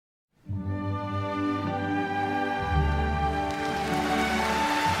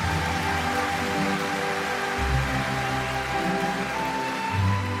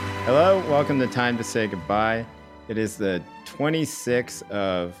Hello, welcome to Time to Say Goodbye. It is the 26th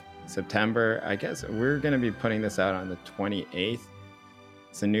of September. I guess we're going to be putting this out on the 28th.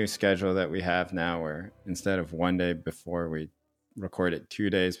 It's a new schedule that we have now where instead of one day before, we record it 2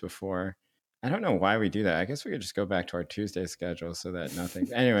 days before. I don't know why we do that. I guess we could just go back to our Tuesday schedule so that nothing...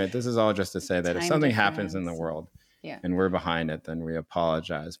 Anyway, this is all just to say that if something happens in the world and we're behind it, then we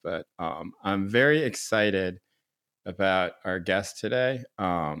apologize. But I'm very excited about our guest today.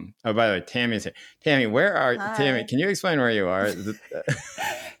 Oh, by the way, Tammy's here. Tammy, where are Tammy? Can you explain where you are?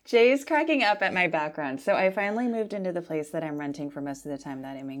 Jay's cracking up at my background. So I finally moved into the place that I'm renting for most of the time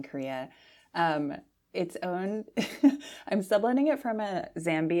that I'm in Korea. It's owned. I'm subletting it from a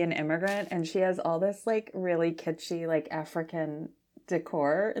Zambian immigrant, and she has all this like really kitschy like African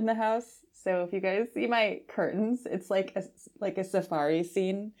decor in the house. So if you guys see my curtains, it's like a safari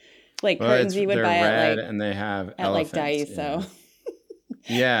scene. Like curtains you would buy at like, and they have at like Daiso.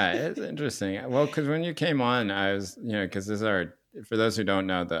 Yeah, it's interesting. Well, because when you came on, I was, because this is our, for those who don't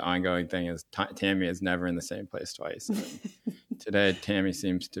know, the ongoing thing is Tammy is never in the same place twice. Today, Tammy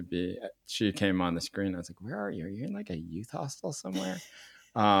seems to be, she came on the screen. I was like, where are you? Are you in like a youth hostel somewhere?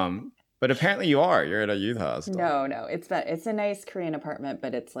 But apparently you are. You're at a youth hostel. No. It's a nice Korean apartment,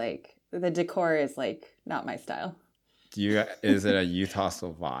 but it's like, the decor is like not my style. Is it a youth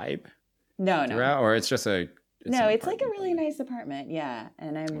hostel vibe? No. Or it's just a... It's like a really nice apartment, yeah.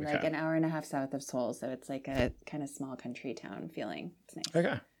 And I'm like an hour and a half south of Seoul, so it's like a kind of small country town feeling. It's nice.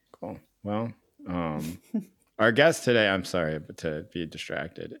 Okay, cool. Well, our guest today, I'm sorry to be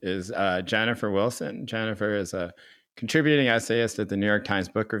distracted, is Jennifer Wilson. Jennifer is a contributing essayist at the New York Times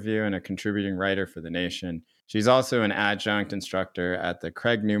Book Review and a contributing writer for The Nation. She's also an adjunct instructor at the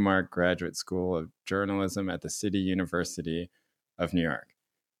Craig Newmark Graduate School of Journalism at the City University of New York,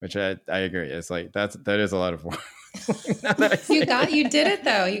 which I agree is like that is a lot of work. You did it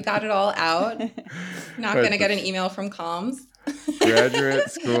though. You got it all out. Not going to get an email from comms. Graduate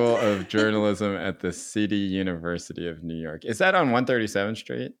School of Journalism at the City University of New York. Is that on 137th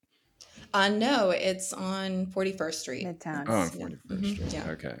Street? No, it's on 41st Street. Midtown. Oh, on 41st Street. Yeah.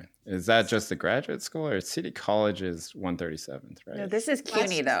 Okay. Is that just the graduate school or City College is 137th, right? No, this is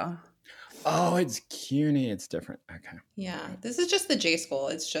CUNY though. Oh, it's CUNY. It's different. Okay. Yeah. This is just the J School.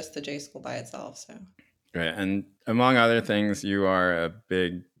 It's just the J School by itself. So. Right. And among other things, you are a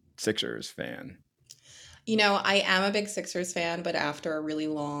big Sixers fan. I am a big Sixers fan, but after a really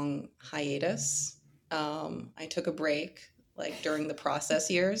long hiatus, I took a break like during the process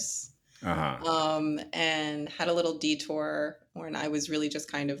years. And had a little detour when I was really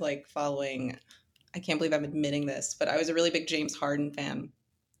just kind of like following. I can't believe I'm admitting this, but I was a really big James Harden fan.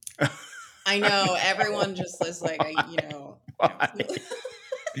 I know everyone just is like,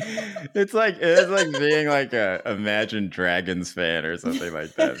 It's like being like a Imagine Dragons fan or something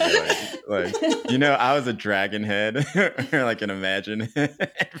like that. I was a Dragon Head or like an Imagine Head.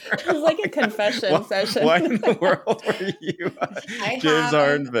 It was like a confession session. Why in the world were you a James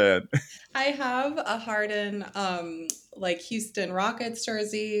Harden fan? I have a Harden Houston Rockets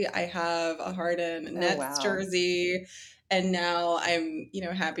jersey. I have a Harden Nets jersey. And now I'm,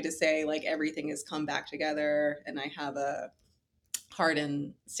 happy to say like everything has come back together and I have a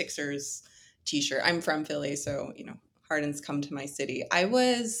Harden Sixers t-shirt. I'm from Philly, so Harden's come to my city. I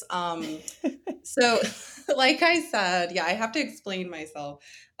was so like I said, I have to explain myself.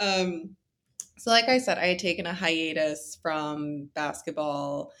 So like I said, I had taken a hiatus from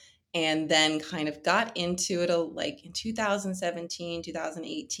basketball and then kind of got into it like in 2017,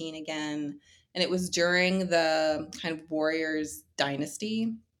 2018 again. And it was during the kind of Warriors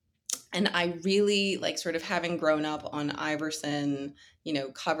dynasty. And I really like sort of having grown up on Iverson,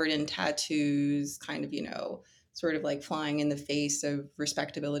 covered in tattoos, kind of, sort of like flying in the face of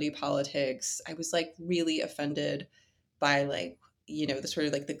respectability politics. I was like really offended by like, the sort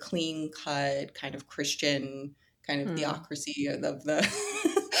of like the clean cut kind of Christian kind of theocracy of the,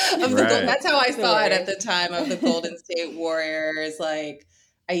 that's how I saw it at the time, of the Golden State Warriors, like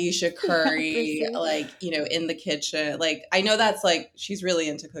Aisha Curry, like, in the kitchen. Like, I know that's like, she's really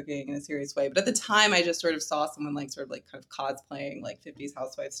into cooking in a serious way. But at the time, I just sort of saw someone like sort of like kind of cosplaying like 50s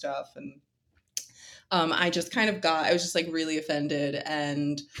housewife stuff. And I was just like really offended.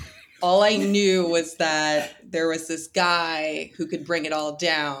 And all I knew was that there was this guy who could bring it all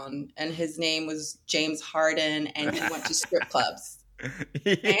down. And his name was James Harden. And he went to strip clubs.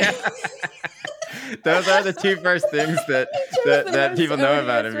 Those are the two first things that people know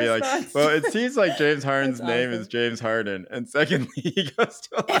about him. Be like, well, it seems like James Harden's name is James Harden, and secondly, he goes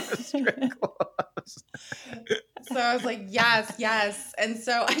to a lot of strip clubs. So I was like, yes, yes. And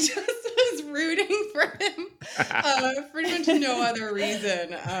so I just was rooting for him pretty much no other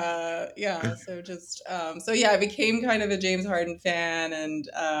reason. Yeah. So just, so yeah, I became kind of a James Harden fan and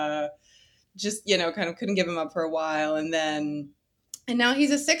just, kind of couldn't give him up for a while. And now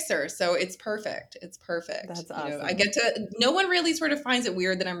he's a Sixer, so it's perfect. It's perfect. That's awesome. I get to, no one really sort of finds it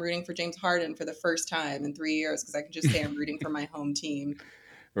weird that I'm rooting for James Harden for the first time in 3 years because I can just say I'm rooting for my home team.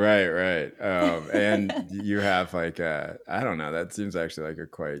 Right. And you have like I don't know, that seems actually like a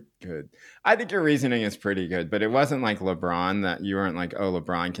quite good. I think your reasoning is pretty good, but it wasn't like LeBron that you weren't like, oh,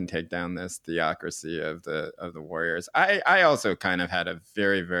 LeBron can take down this theocracy of the Warriors. I also kind of had a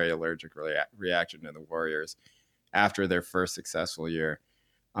very, very allergic reaction to the Warriors after their first successful year,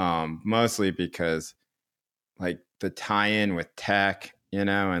 mostly because like the tie-in with tech,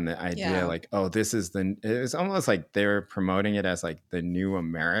 and the idea like, oh, this is it was almost like they were promoting it as like the new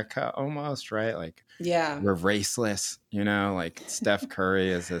America almost, right? Like, we're raceless, like Steph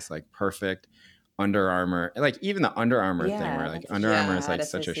Curry is this like perfect Under Armour, like even the Under Armour thing where like Under Armour is like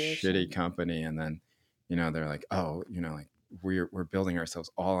such a shitty company. And then, they're like, oh, like we're building ourselves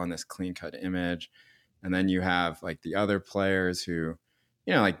all on this clean cut image. And then you have like the other players who,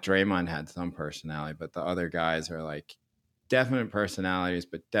 like Draymond had some personality, but the other guys are like definite personalities,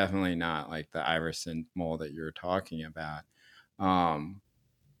 but definitely not like the Iverson mold that you were talking about. And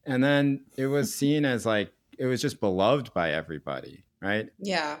then it was seen as like, it was just beloved by everybody, right?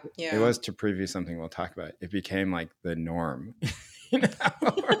 Yeah. It was, to preview something we'll talk about, it became like the norm,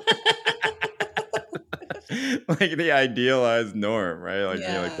 like the idealized norm, right? Like,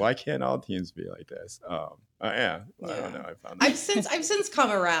 you're like, why can't all teams be like this? I don't know. I found that. I've since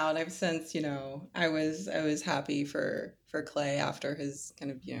come around. I've since, I was happy for Clay after his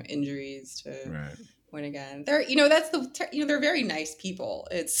kind of, injuries to win again. They're, they're very nice people.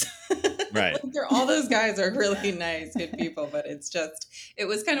 It's right. All those guys are really nice, good people, but it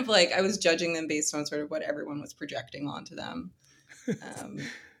was kind of like I was judging them based on sort of what everyone was projecting onto them.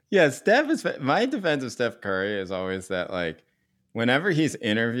 Yeah, my defense of Steph Curry is always that like whenever he's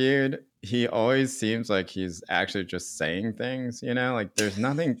interviewed, he always seems like he's actually just saying things, like there's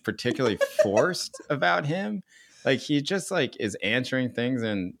nothing particularly forced about him. Like he just like is answering things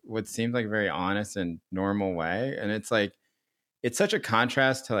in what seems like a very honest and normal way. And it's like, it's such a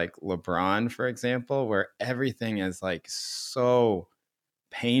contrast to like LeBron, for example, where everything is like so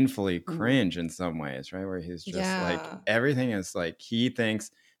painfully cringe in some ways, right? Where he's just like, everything is like, he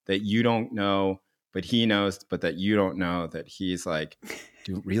thinks that you don't know, but he knows, but that you don't know that he's like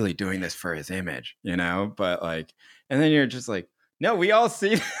really doing this for his image, but like, and then you're just like, no, we all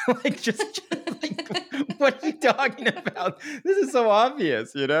see like, just like, what are you talking about? This is so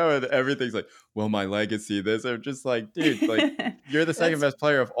obvious, and everything's like, well, my legacy, this. I'm just like, dude, like you're the second best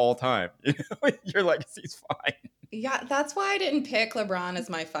player of all time. Your legacy's fine. Yeah, that's why I didn't pick LeBron as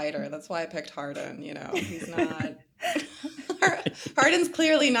my fighter. That's why I picked Harden. He's not. Harden's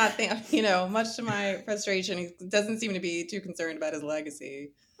clearly not, much to my frustration, he doesn't seem to be too concerned about his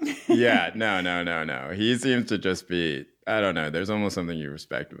legacy. Yeah, no. He seems to just be, I don't know, there's almost something you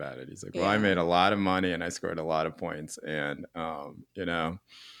respect about it. He's like, well, I made a lot of money and I scored a lot of points and, I'm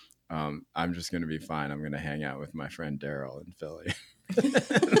just going to be fine. I'm going to hang out with my friend Daryl in Philly.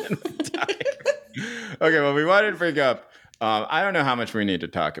 Okay, well, we wanted to bring up, I don't know how much we need to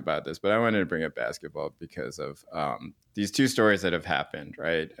talk about this, but I wanted to bring up basketball because of these two stories that have happened,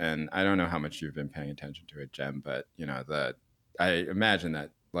 right? And I don't know how much you've been paying attention to it, Jem, but, I imagine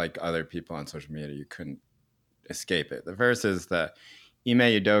that like other people on social media, you couldn't escape it. The first is the Ime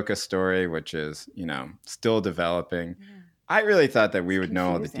Udoka story, which is, still developing. Yeah. I really thought that we would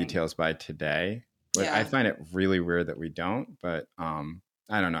know all the details by today, but I find it really weird that we don't. But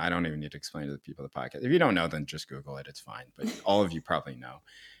I don't know. I don't even need to explain to the people of the podcast. If you don't know, then just Google it. It's fine. But all of you probably know.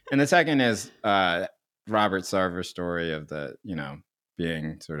 And the second is Robert Sarver's story of the,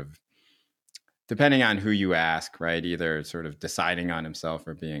 being sort of, depending on who you ask, right? Either sort of deciding on himself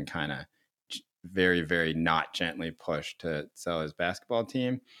or being kind of very, very not gently pushed to sell his basketball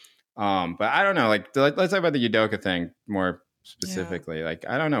team. But I don't know. Like, let's talk about the Udoka thing more specifically. Yeah. Like,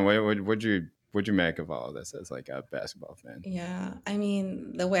 I don't know. What'd you make of all of this as like a basketball fan? Yeah, I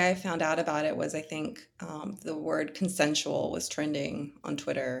mean, the way I found out about it was I think the word consensual was trending on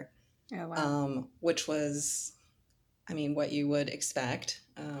Twitter, which was, I mean, what you would expect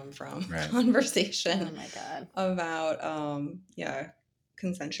from conversation about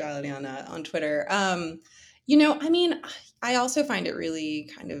consensuality on Twitter. I mean, I also find it really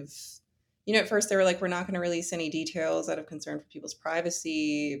kind of, at first they were like, we're not going to release any details out of concern for people's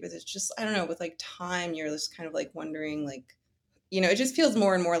privacy, but it's just, I don't know, with like time, you're just kind of like wondering, like, it just feels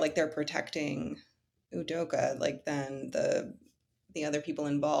more and more like they're protecting Udoka like than the other people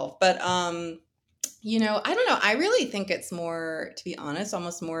involved. But you know, I don't know. I really think it's more, to be honest,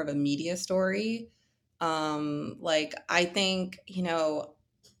 almost more of a media story. Like I think, you know,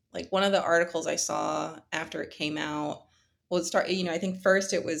 like one of the articles I saw after it came out, well, it started, you know, I think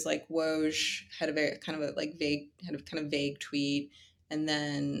first it was like Woj had a very kind of a like vague, had a kind of vague tweet. And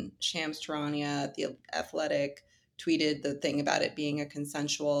then Shams Charania, the Athletic, tweeted the thing about it being a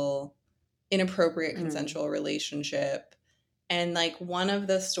inappropriate consensual relationship. And like one of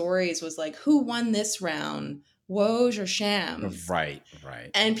the stories was like, who won this round? Woj or Shams? Right.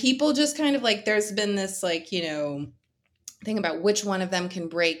 And people just kind of like, there's been this like, you know, thing about which one of them can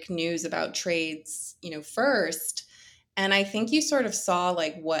break news about trades, you know, first. And I think you sort of saw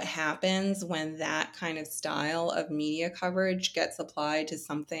like what happens when that kind of style of media coverage gets applied to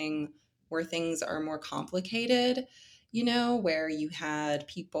something where things are more complicated, you know, where you had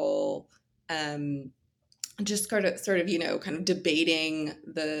people just sort of, you know, kind of debating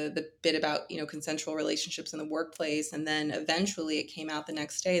the bit about, you know, consensual relationships in the workplace. And then eventually it came out the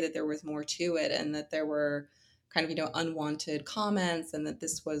next day that there was more to it and that there were kind of, you know, unwanted comments and that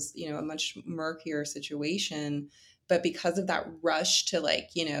this was, you know, a much murkier situation. But because of that rush to like,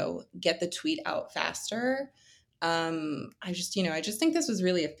 you know, get the tweet out faster, I just think this was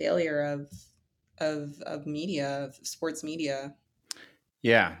really a failure of media, of sports media.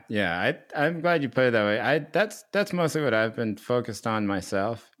 Yeah. I'm glad you put it that way. That's mostly what I've been focused on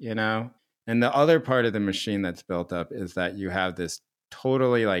myself, you know. And the other part of the machine that's built up is that you have this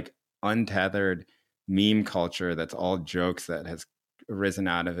totally like untethered meme culture that's all jokes that has arisen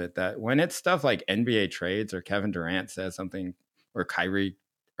out of it. That when it's stuff like NBA trades or Kevin Durant says something or Kyrie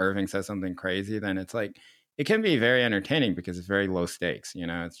Irving says something crazy, then it's like it can be very entertaining because it's very low stakes. You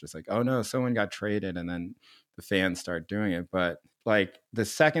know, it's just like, oh no, someone got traded, and then the fans start doing it. But like the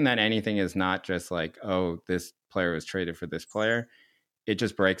second that anything is not just like, oh, this player was traded for this player, it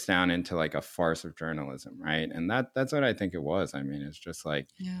just breaks down into like a farce of journalism, right? And that's what I think it was. I mean, it's just like,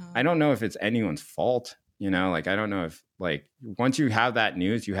 I don't know if it's anyone's fault, you know, like I don't know if like once you have that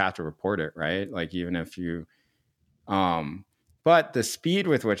news, you have to report it, right? Like even if you but the speed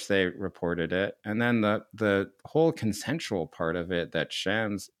with which they reported it, and then the whole consensual part of it that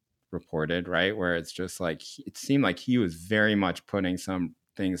Shams reported, right, where it's just like it seemed like he was very much putting some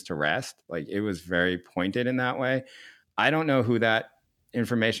things to rest. Like it was very pointed in that way. I don't know who that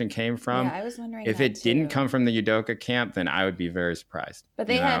information came from. Yeah, I was wondering if it didn't come from the Udoka camp, then I would be very surprised. But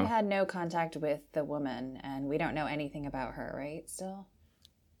they had no contact with the woman, and we don't know anything about her, right? Still.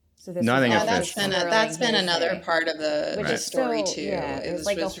 So this nothing official. That's been another part of the story too. Yeah, it was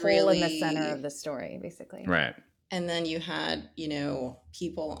like a hole really in the center of the story, basically. Right. And then you had, you know,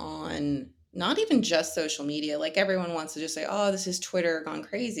 people on not even just social media. Like everyone wants to just say, oh, this is Twitter gone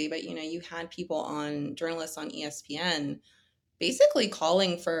crazy. But, you know, you had journalists on ESPN basically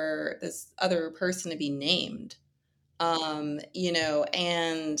calling for this other person to be named. You know,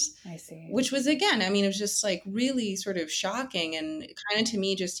 and I see. Which was, again, I mean, it was just like really sort of shocking. And kind of to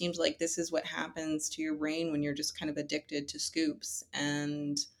me just seems like this is what happens to your brain when you're just kind of addicted to scoops.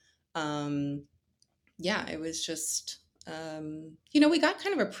 And yeah, it was just, you know, we got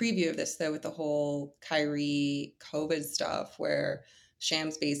kind of a preview of this though with the whole Kyrie COVID stuff where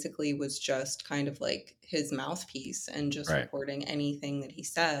Shams basically was just kind of like his mouthpiece and just reporting anything that he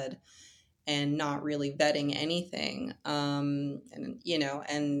said and not really vetting anything. And you know,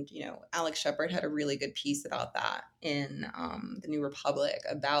 Alex Shepard had a really good piece about that in the New Republic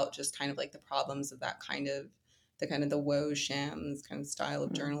about just kind of like the problems of that kind of the Woj Shams kind of style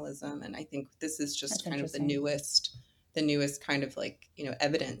of journalism. And I think this is just That's kind of the newest kind of like, you know,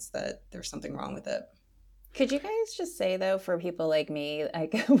 evidence that there's something wrong with it. Could you guys just say though, for people like me,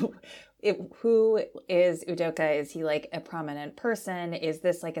 like who is Udoka? Is he like a prominent person? Is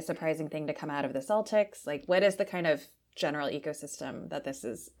this like a surprising thing to come out of the Celtics? Like what is the kind of general ecosystem that this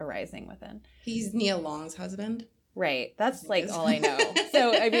is arising within? He's Nia Long's husband. Right. That's like all I know.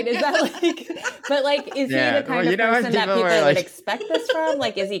 So, I mean, is that like, but like, is he the kind of person that people would expect this from?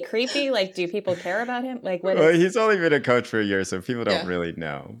 Like, is he creepy? Like, do people care about him? Like, what? Well, he's only been a coach for a year, so people don't really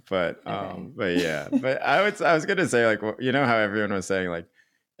know. But, but yeah, but I was going to say, like, well, you know how everyone was saying, like,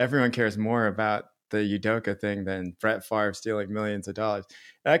 everyone cares more about the Udoka thing than Brett Favre stealing millions of dollars.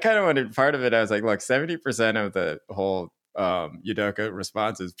 And I kind of wanted part of it. I was like, look, 70% of the whole Udoka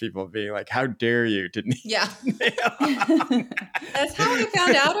responses, people being like, how dare you to yeah that's how I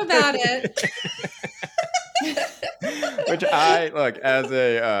found out about it. Which I look as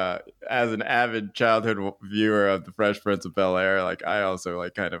as an avid childhood viewer of The Fresh Prince of Bel-Air, like I also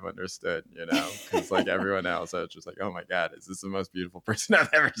like kind of understood, you know, because like everyone else, I was just like, oh my God, is this the most beautiful person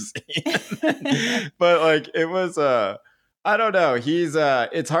I've ever seen? But like it was, I don't know. He's,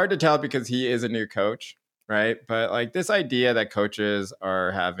 it's hard to tell because he is a new coach, right? But like this idea that coaches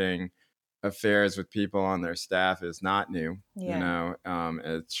are having affairs with people on their staff is not new. You know,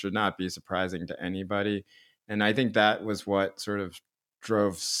 it should not be surprising to anybody. And I think that was what sort of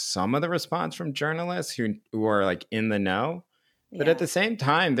drove some of the response from journalists who are like in the know. But at the same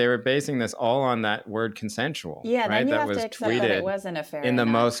time, they were basing this all on that word consensual. Yeah, right? then you that have was to accept tweeted that it was an affair in the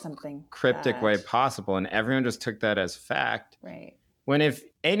most cryptic bad way possible. And everyone just took that as fact. Right. When if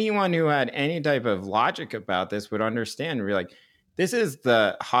anyone who had any type of logic about this would understand and be like, this is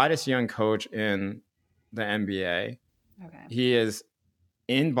the hottest young coach in the NBA. Okay. He is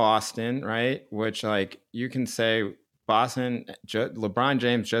in Boston, right? Which like you can say Boston, LeBron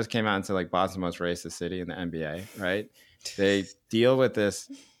James just came out and said like Boston's the most racist city in the NBA, right? They deal with this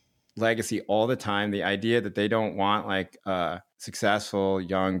legacy all the time. The idea that they don't want like a successful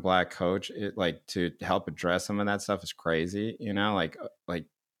young black coach, like to help address some of that stuff is crazy, you know,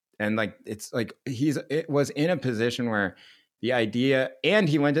 and like it's like it was in a position where the idea, and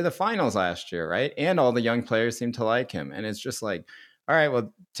he went to the finals last year, right? And all the young players seem to like him. And it's just like, all right,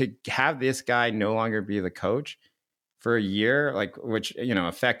 well, to have this guy no longer be the coach for a year, like, which, you know,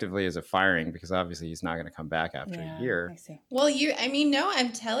 effectively is a firing because obviously he's not going to come back after a year. I see. Well, no,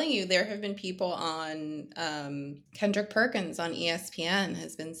 I'm telling you, there have been people on Kendrick Perkins on ESPN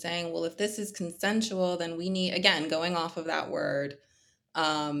has been saying, well, if this is consensual, then we need, again, going off of that word,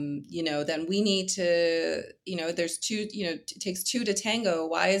 you know, then we need to, you know, there's two, you know, it takes two to tango.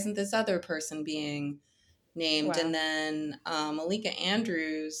 Why isn't this other person being named? Wow. And then Malika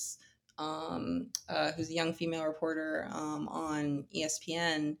Andrews, who's a young female reporter on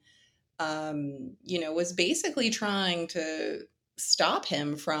ESPN, you know, was basically trying to stop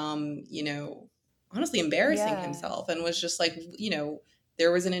him from, you know, honestly embarrassing himself, and was just like, you know,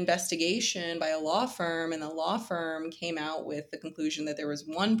 there was an investigation by a law firm, and the law firm came out with the conclusion that there was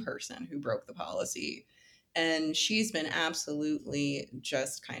one person who broke the policy. And she's been absolutely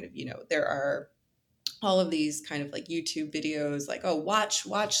just kind of, you know, there are all of these kind of like YouTube videos, like, oh, watch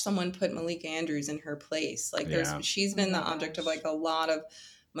someone put Malika Andrews in her place. Like she's been the object of like a lot of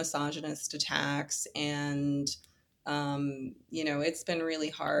misogynist attacks, and you know, it's been really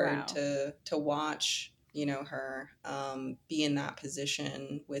hard to watch, you know, her be in that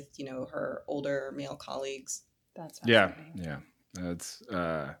position with, you know, her older male colleagues. That's fascinating. Yeah. That's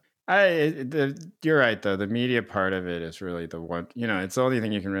you're right though. The media part of it is really the one, you know, it's the only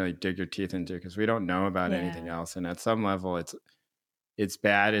thing you can really dig your teeth into because we don't know about anything else. And at some level it's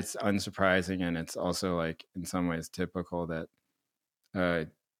bad, it's unsurprising, and it's also like in some ways typical that a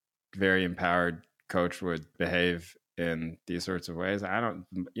very empowered coach would behave in these sorts of ways. I don't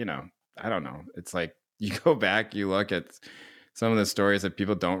know. It's like you go back, you look at some of the stories that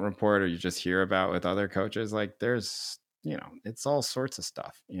people don't report or you just hear about with other coaches, like there's, you know, it's all sorts of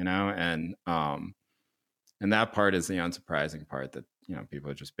stuff, you know, and that part is the unsurprising part, that, you know,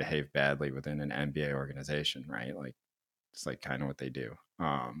 people just behave badly within an NBA organization, right? Like it's like kind of what they do.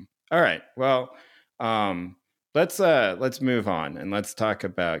 All right. Well, let's move on and let's talk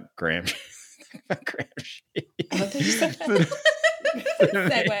about Gramsci.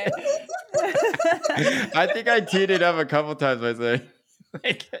 Segue. I think I teed it up a couple times by saying,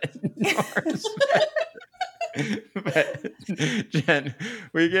 like, but Jen,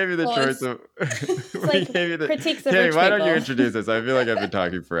 we gave you the choice of we gave you the critiques of Kenny, why don't you introduce us? I feel like I've been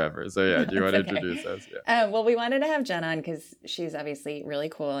talking forever. So yeah, do you want to introduce us? Yeah. Well, we wanted to have Jen on because she's obviously really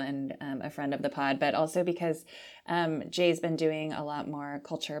cool and a friend of the pod, but also because Jay's been doing a lot more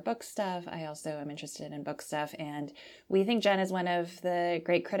culture book stuff. I also am interested in book stuff, and we think Jen is one of the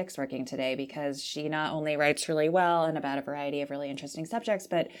great critics working today because she not only writes really well and about a variety of really interesting subjects,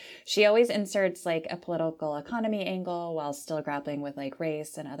 but she always inserts like a political economy angle while still grappling with like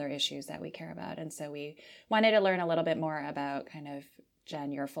race and other issues that we care about. And so we wanted to learn a little bit more about kind of,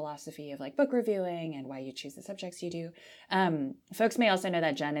 Jen, your philosophy of like book reviewing and why you choose the subjects you do. Folks may also know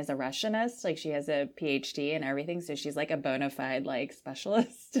that Jen is a Russianist, like she has a PhD and everything. So she's like a bona fide like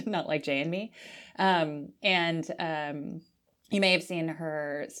specialist, not like Jay and me. You may have seen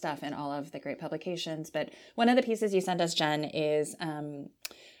her stuff in all of the great publications, but one of the pieces you sent us, Jen, is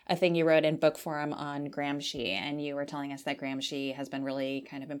a thing you wrote in Book Forum on Gramsci, and you were telling us that Gramsci has been really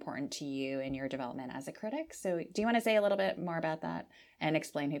kind of important to you in your development as a critic. So do you want to say a little bit more about that and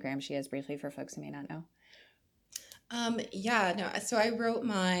explain who Gramsci is briefly for folks who may not know? Yeah, no. So I wrote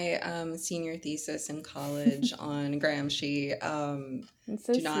my senior thesis in college on Gramsci. It's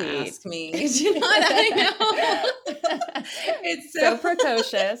so Do not sweet. ask me. Do not. I know. It's so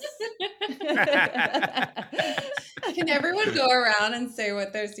precocious. Can everyone go around and say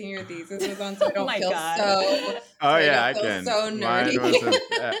what their senior thesis was on, so I don't feel God. so? Oh I yeah, don't I feel can. so nerdy.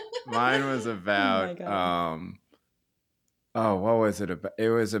 Mine was about oh, what was it about? It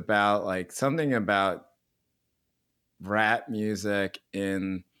was about like something about rap music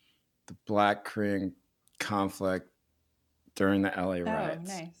in the Black Korean conflict during the LA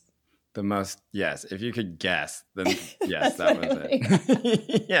riots. Oh, nice. The most, yes. If you could guess, then yes, that was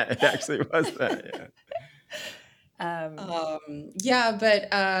it. Yeah, it actually was that. Yeah. Yeah,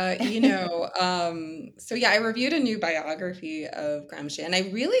 but so yeah, I reviewed a new biography of Gramsci, and I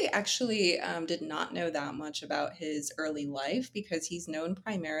really actually did not know that much about his early life, because he's known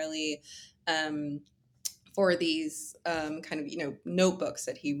primarily for these kind of notebooks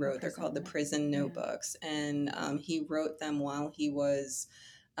that he wrote. They're called the prison notebooks, and he wrote them while he was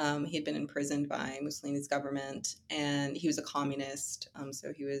he had been imprisoned by Mussolini's government, and he was a communist,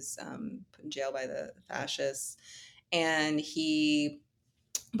 so he was put in jail by the fascists. And he,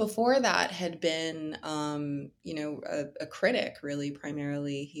 before that, had been, a critic, really.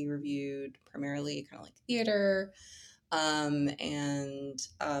 Primarily, he reviewed primarily kind of like theater. Then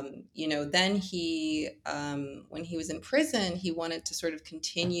he, when he was in prison, he wanted to sort of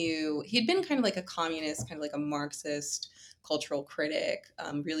continue. He had been kind of like a communist, kind of like a Marxist cultural critic,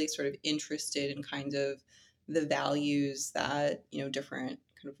 really sort of interested in kind of the values that, different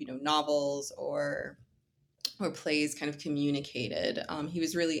kind of, novels or plays kind of communicated. He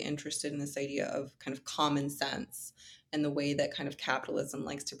was really interested in this idea of kind of common sense and the way that kind of capitalism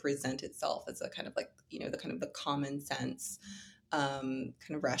likes to present itself as a kind of like, the kind of the common sense kind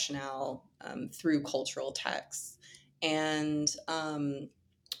of rationale through cultural texts. And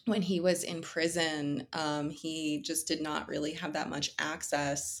when he was in prison, he just did not really have that much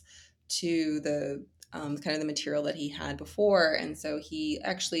access to the kind of the material that he had before. And so he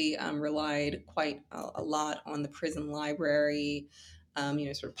actually relied quite a lot on the prison library,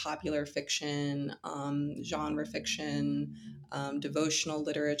 sort of popular fiction, genre fiction, devotional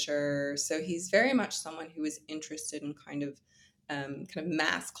literature. So he's very much someone who is interested in kind of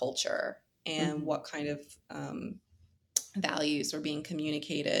mass culture and what kind of values were being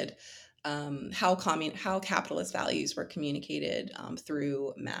communicated, how capitalist values were communicated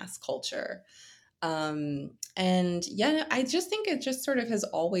through mass culture. And yeah, I just think it just sort of has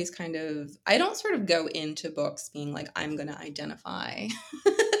always kind of, I don't sort of go into books being like, I'm going to identify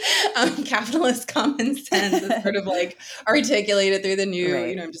capitalist common sense. It's sort of like articulated through the new,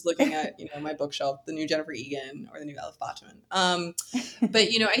 I'm just looking at, my bookshelf, the new Jennifer Egan or the new Elif Batuman. But,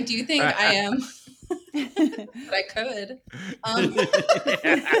 I do think I am, but I could.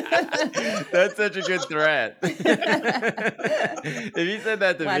 That's such a good threat. If you said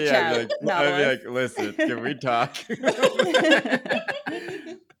that to me, I'd be like, listen, can we talk? But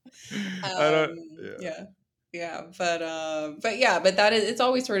that is, it's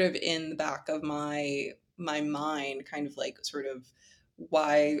always sort of in the back of my mind, kind of like sort of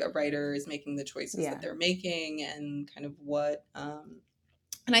why a writer is making the choices that they're making, and kind of what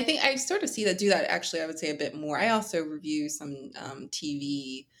and I think I sort of do that actually, I would say a bit more. I also review some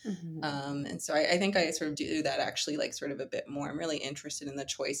TV. And so I think I sort of do that actually, like sort of a bit more. I'm really interested in the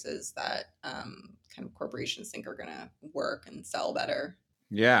choices that kind of corporations think are going to work and sell better.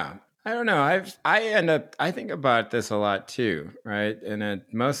 Yeah. I don't know. I think about this a lot too, right? And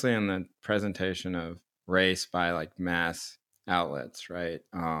mostly in the presentation of race by like mass outlets, right?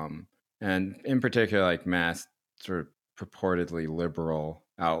 And in particular, like mass sort of purportedly liberal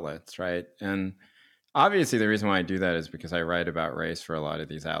outlets, right? And obviously the reason why I do that is because I write about race for a lot of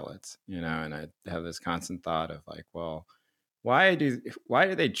these outlets, and I have this constant thought of like, well, why do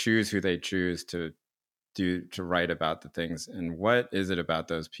they choose who they choose to write about the things, and what is it about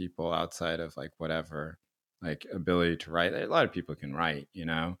those people outside of like whatever like ability to write? A lot of people can write,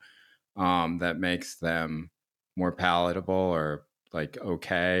 that makes them more palatable or like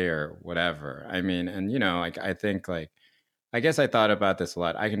okay or whatever. I mean, and like I think like I guess I thought about this a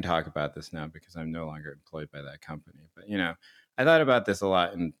lot. I can talk about this now because I'm no longer employed by that company. But, I thought about this a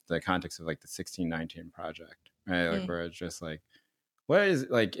lot in the context of like the 1619 project, right? Like where it's just like, what is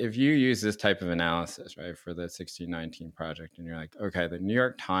like, if you use this type of analysis, right, for the 1619 project, and you're like, okay, the New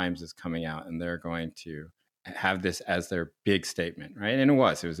York Times is coming out and they're going to have this as their big statement, right? And it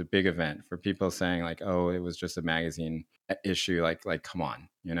was a big event for people saying like, oh, it was just a magazine issue. Like, come on,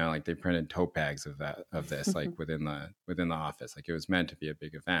 like they printed tote bags of this, like within the office, like it was meant to be a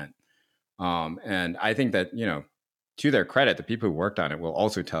big event. And I think that, to their credit, the people who worked on it will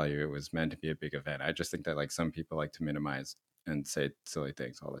also tell you it was meant to be a big event. I just think that like some people like to minimize and say silly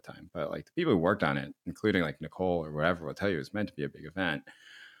things all the time, but like the people who worked on it, including like Nicole or whatever, will tell you it's meant to be a big event.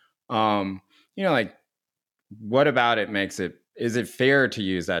 Like what about it makes it, is it fair to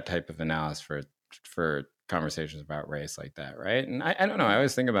use that type of analysis for conversations about race like that, right? And I don't know, I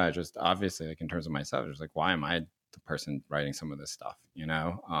always think about it just obviously like in terms of myself, just like, why am I the person writing some of this stuff,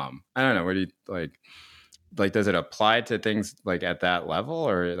 I don't know, what do you like does it apply to things like at that level,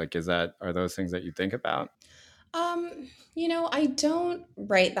 or like are those things that you think about? I don't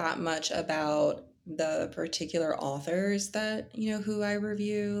write that much about the particular authors that, who I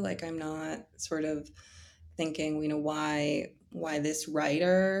review. Like I'm not sort of thinking, why this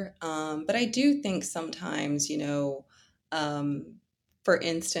writer. But I do think sometimes, for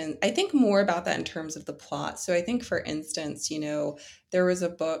instance, I think more about that in terms of the plot. So I think, for instance, there was a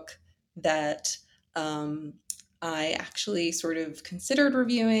book that I actually sort of considered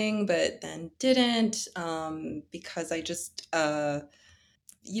reviewing, but then didn't, because I just, I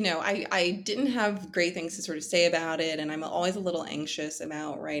didn't have great things to sort of say about it. And I'm always a little anxious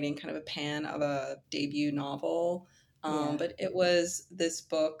about writing kind of a pan of a debut novel. But it was this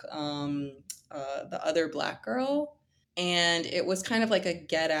book, The Other Black Girl. And it was kind of like a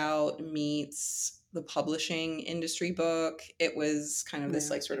Get Out meets the publishing industry book. It was kind of this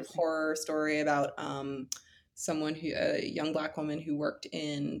like sort of horror story about a young Black woman who worked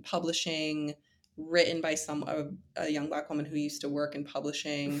in publishing, written by a young Black woman who used to work in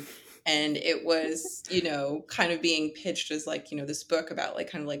publishing. And it was, kind of being pitched as like, this book about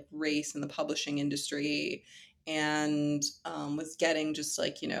like kind of like race in the publishing industry, and was getting just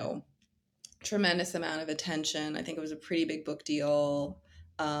like, tremendous amount of attention. I think it was a pretty big book deal.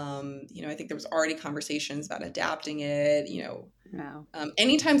 I think there was already conversations about adapting it, No.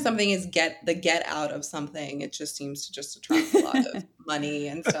 Anytime something is get out of something, it just seems to just attract a lot of money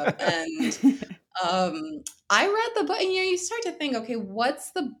and stuff. And I read the book, and you start to think, okay,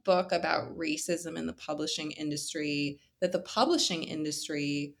 what's the book about racism in the publishing industry that the publishing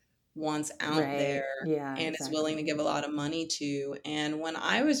industry wants out there and is willing to give a lot of money to? And when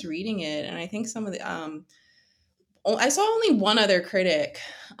I was reading it, and I think some of the I saw only one other critic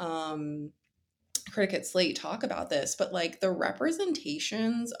at Slate talk about this, but like the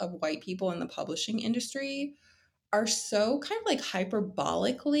representations of white people in the publishing industry are so kind of like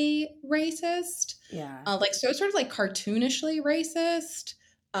hyperbolically racist. Like so sort of like cartoonishly racist.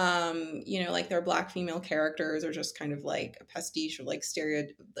 Like their Black female characters are just kind of like a pastiche of like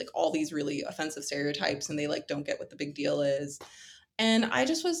like all these really offensive stereotypes, and they like don't get what the big deal is. And I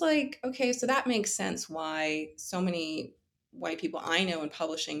just was like, okay, so that makes sense why so many white people I know in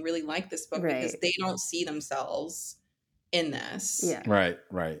publishing really like this book, because they don't see themselves in this. Yeah. Right.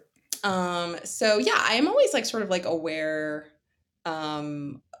 So yeah, I am always like sort of like aware,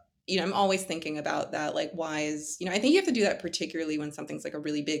 I'm always thinking about that. Like, why is, I think you have to do that particularly when something's like a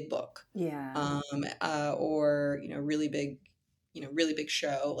really big book. Yeah. Or, really big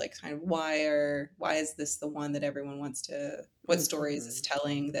show, like kind of why is this the one that everyone wants to, what stories is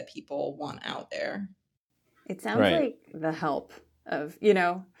telling that people want out there? It sounds like The Help of,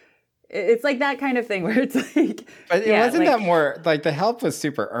 it's like that kind of thing where it's like, but it wasn't like, that more like The Help was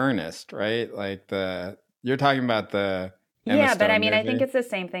super earnest, right? Like you're talking about the Emma Stone but I mean, movie. I think it's the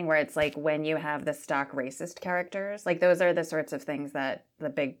same thing where it's like when you have the stock racist characters, like those are the sorts of things that the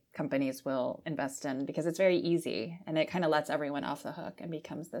big companies will invest in because it's very easy and it kind of lets everyone off the hook and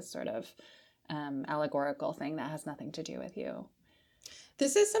becomes this sort of allegorical thing that has nothing to do with you.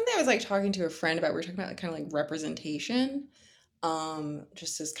 This is something I was like talking to a friend about. We were talking about kind of like representation,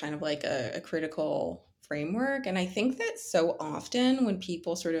 just as kind of like a critical framework. And I think that so often when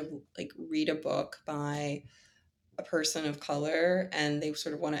people sort of like read a book by a person of color and they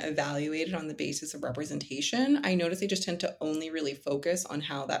sort of want to evaluate it on the basis of representation, I notice they just tend to only really focus on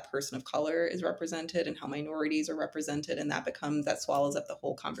how that person of color is represented and how minorities are represented. And that swallows up the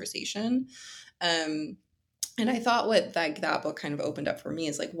whole conversation. And I thought what that book kind of opened up for me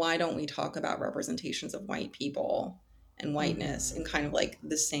is like, why don't we talk about representations of white people and whiteness in kind of like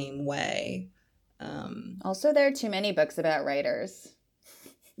the same way? Also, there are too many books about writers.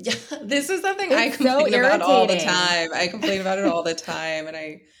 Yeah, this is something I complain about all the time. I complain about it all the time, and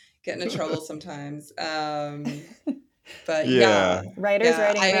I get into trouble sometimes. But yeah, writers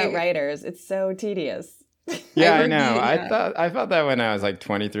writing about writers. It's so tedious. Yeah, I know. I felt that when I was like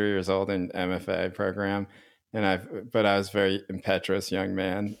 23 years old in MFA program. But I was a very impetuous young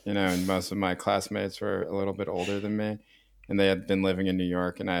man, and most of my classmates were a little bit older than me, and they had been living in New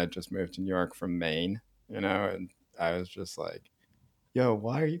York, and I had just moved to New York from Maine, and I was just like, yo,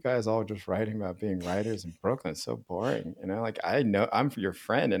 why are you guys all just writing about being writers in Brooklyn? It's so boring. Like, I know I'm your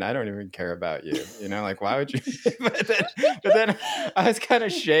friend and I don't even care about you. Like, why would you? but then I was kind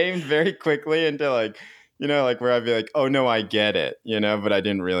of shamed very quickly into like, like where I'd be like, oh no, I get it, but I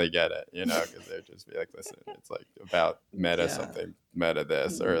didn't really get it, because they'd just be like, listen, it's like about meta something, meta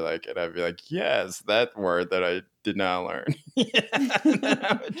this, or like, and I'd be like, yes, that word that I did not learn.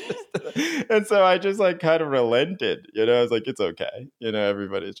 And so I just like kind of relented, I was like, it's okay.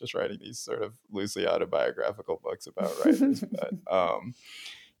 Everybody's just writing these sort of loosely autobiographical books about writers. But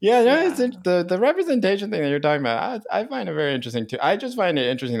it's the representation thing that you're talking about. I find it very interesting too. I just find it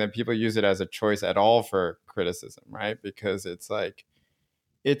interesting that people use it as a choice at all for criticism, right? Because it's like,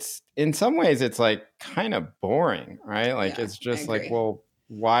 it's in some ways it's like kind of boring, right? Like it's just like, well,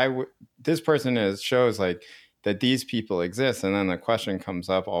 why would this person shows like that these people exist, and then the question comes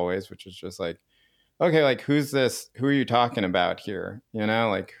up always, which is just like, okay, like who's this? Who are you talking about here?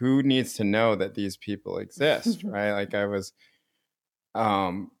 Like who needs to know that these people exist, right? Like I was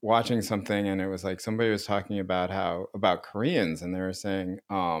watching something and it was like somebody was talking about Koreans, and they were saying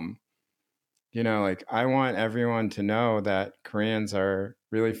like I want everyone to know that Koreans are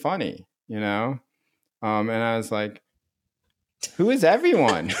really funny, and I was like, who is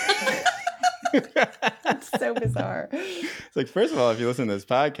everyone? It's so bizarre. It's like, first of all, if you listen to this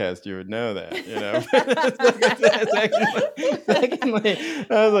podcast, you would know that, Secondly,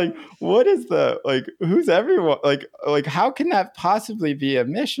 I was like, what is who's everyone? Like, how can that possibly be a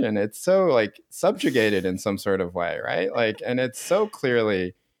mission? It's so like subjugated in some sort of way, right? Like, and it's so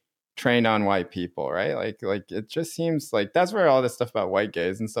clearly trained on white people, right? Like it just seems like that's where all this stuff about white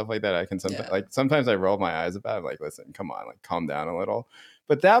gays and stuff like that, I can sometimes I roll my eyes about it, like, listen, come on, like calm down a little.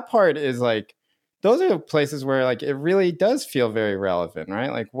 But that part is like, those are the places where like it really does feel very relevant,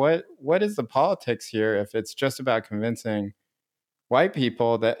 right? Like what is the politics here if it's just about convincing white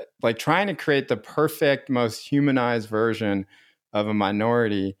people that, like, trying to create the perfect, most humanized version of a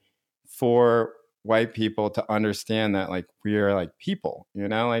minority for white people to understand that like we are like people,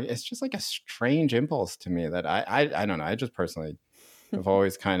 like it's just like a strange impulse to me that I don't know, I just personally have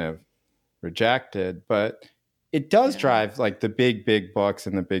always kind of rejected. But it does drive like the big books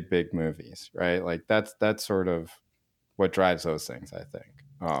and the big movies, right? Like that's sort of what drives those things, I think.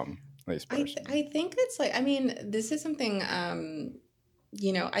 At least personally. I think it's like, I mean, this is something,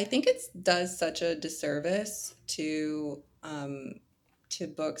 I think it does such a disservice to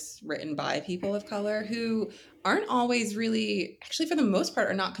books written by people of color who aren't always really, actually for the most part,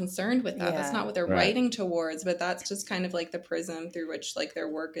 are not concerned with that. That's not what they're writing towards, but that's just kind of like the prism through which like their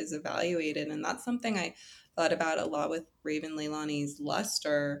work is evaluated. And that's something I thought about a lot with Raven Leilani's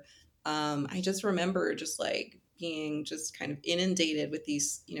Luster. I just remember just like being just kind of inundated with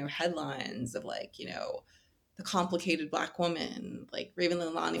these, headlines of like, the complicated Black woman, like Raven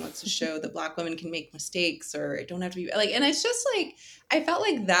Leilani wants to show that Black women can make mistakes or don't have to be like, and it's just like, I felt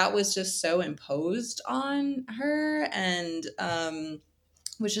like that was just so imposed on her, and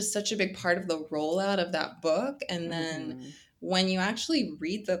was just such a big part of the rollout of that book. And then when you actually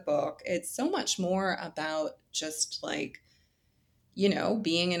read the book, it's so much more about just like,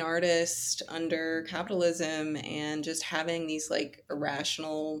 being an artist under capitalism and just having these like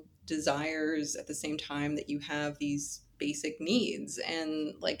irrational desires at the same time that you have these basic needs,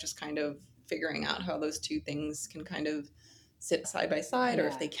 and like just kind of figuring out how those two things can kind of sit side by side, or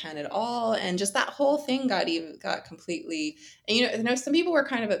if they can at all. And just that whole thing got completely, and some people were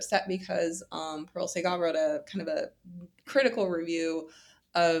kind of upset because Pearl Segal wrote a kind of a critical review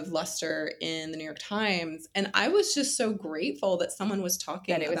of Luster in the New York Times, and I was just so grateful that someone was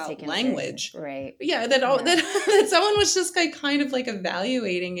talking about language, right? That someone was just like kind of like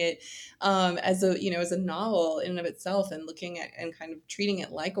evaluating it as a novel in and of itself, and looking at and kind of treating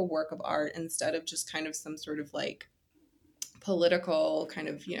it like a work of art instead of just kind of some sort of like political kind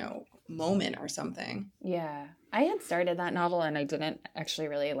of moment or something. Yeah, I had started that novel and I didn't actually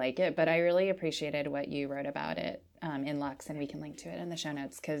really like it, but I really appreciated what you wrote about it in Lux, and we can link to it in the show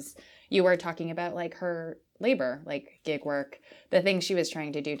notes, because you were talking about like her labor, like gig work, the things she was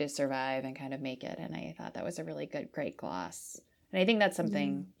trying to do to survive and kind of make it. And I thought that was a really great gloss. And I think that's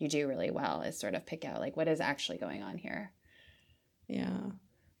something you do really well, is sort of pick out like what is actually going on here. Yeah.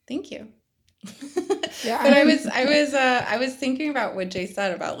 Thank you. Yeah. But I was thinking about what Jay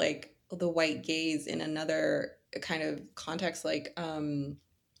said about like the white gaze in another kind of context, like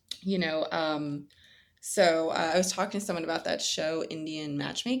so I was talking to someone about that show Indian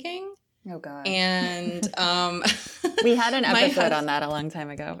Matchmaking. Oh God. And we had an episode on that a long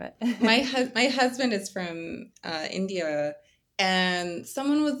time ago, but my husband is from India, and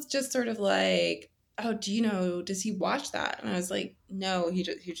someone was just sort of like, oh, does he watch that? And I was like, no, he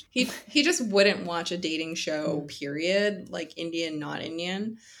just wouldn't watch a dating show, period, like Indian, not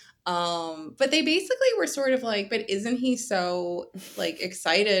Indian. But they basically were sort of like, but isn't he so like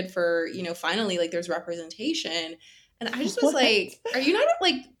excited for, finally like there's representation? And I just was like, are you not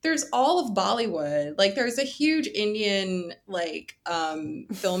like, there's all of Bollywood, like there's a huge Indian like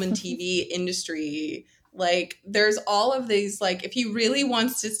film and TV industry. Like there's all of these, like if he really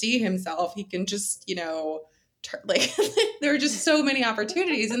wants to see himself, he can just, like there are just so many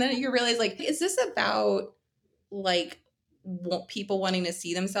opportunities. And then you realize like, is this about like people wanting to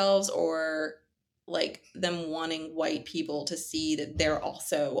see themselves, or like them wanting white people to see that they're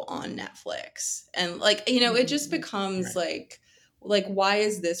also on Netflix? And like, it just becomes like why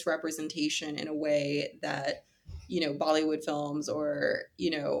is this representation in a way that Bollywood films or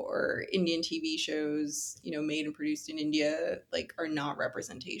or Indian TV shows made and produced in India like are not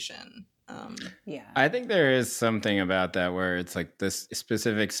representation? Yeah, I think there is something about that where it's like this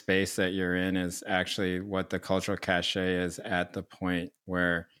specific space that you're in is actually what the cultural cachet is at the point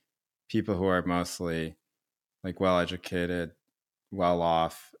where people who are mostly like well-educated,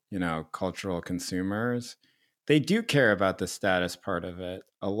 well-off, cultural consumers, they do care about the status part of it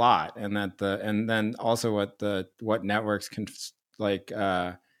a lot, and then also what networks can like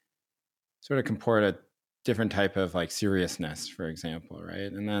sort of comport a different type of like seriousness, for example,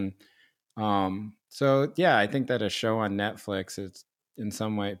 right? And then so yeah, I think that a show on Netflix is in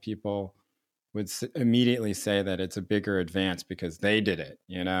some way people would immediately say that it's a bigger advance because they did it,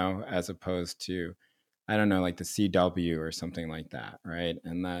 as opposed to, I don't know, like the CW or something like that, right?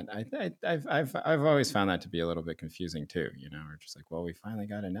 And that I've always found that to be a little bit confusing too. We're just like, well, we finally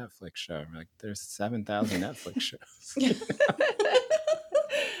got a Netflix show. We're like, there's 7,000 Netflix shows.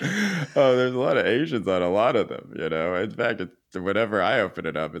 Oh, there's a lot of Asians on a lot of them. In fact, whenever I open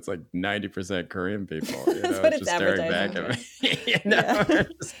it up, it's like 90% Korean people. That's just staring back at me. Yeah.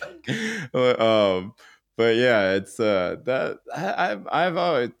 But yeah, it's that I've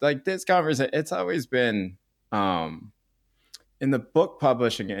always like this conversation. It's always been in the book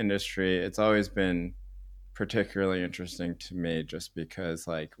publishing industry. It's always been particularly interesting to me, just because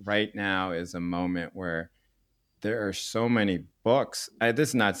like right now is a moment where there are so many books. This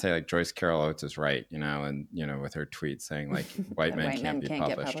is not to say like Joyce Carol Oates is right, and with her tweet saying like white men can't be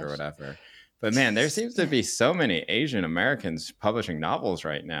published or whatever. But man, there seems to be so many Asian Americans publishing novels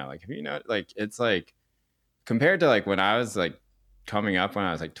right now. Like, have you know, like it's like compared to like when I was like coming up when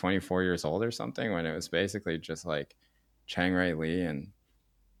I was like 24 years old or something, when it was basically just like Chang Ray Lee and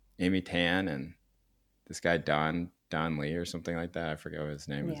Amy Tan and this guy Don Lee or something like that. I forget what his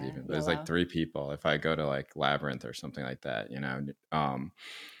name was even. But it was like 3 people. If I go to like Labyrinth or something like that, and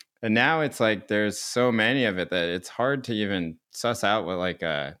now it's like there's so many of it that it's hard to even suss out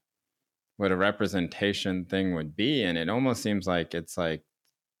what a representation thing would be. And it almost seems like it's like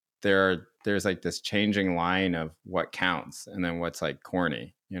there's like this changing line of what counts and then what's like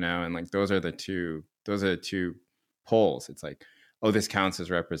corny, and like those are the two poles. It's like, oh, this counts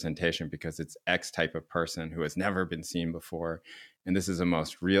as representation because it's X type of person who has never been seen before. And this is the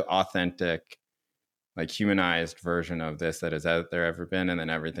most real, authentic, like humanized version of this that has out there ever been. And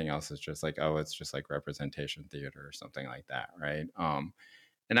then everything else is just like, oh, it's just like representation theater or something like that. Right.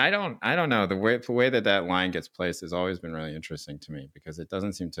 And I don't know, the way that line gets placed has always been really interesting to me because it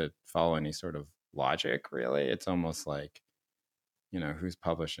doesn't seem to follow any sort of logic, really. It's almost like, who's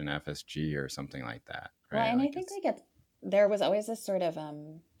published in FSG or something like that. Right? Well, and like I think there was always this sort of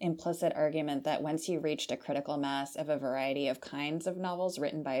implicit argument that once you reached a critical mass of a variety of kinds of novels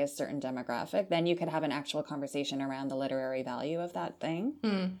written by a certain demographic, then you could have an actual conversation around the literary value of that thing.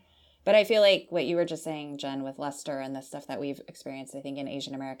 But I feel like what you were just saying, Jen, with Lester and the stuff that we've experienced, I think in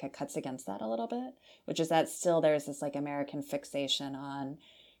Asian America cuts against that a little bit, which is that still there's this like American fixation on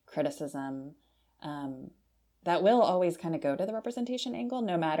criticism that will always kind of go to the representation angle,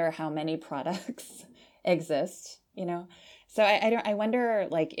 no matter how many products exist, So I wonder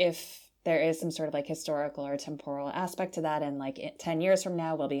like if there is some sort of like historical or temporal aspect to that, and like 10 years from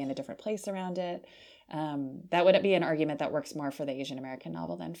now we'll be in a different place around it. That would be an argument that works more for the Asian American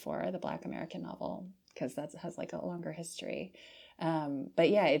novel than for the Black American novel, because that has like a longer history.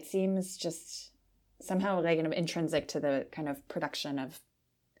 But yeah, it seems just somehow like intrinsic to the kind of production of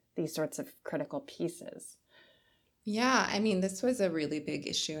these sorts of critical pieces. Yeah, I mean, this was a really big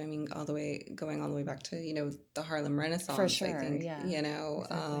issue. I mean, going all the way back to, the Harlem Renaissance. For sure, I think, yeah.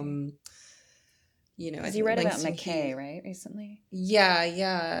 Exactly. Because you read about McKay, right, recently?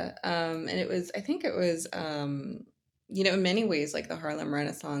 Yeah. And I think it was, in many ways like the Harlem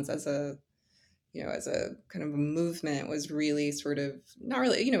Renaissance as a, as a kind of a movement was really sort of not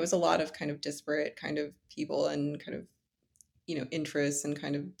really, it was a lot of kind of disparate kind of people and kind of, interests and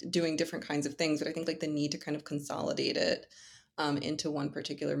kind of doing different kinds of things. But I think like the need to kind of consolidate it into one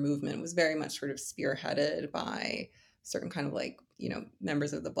particular movement was very much sort of spearheaded by certain kind of like,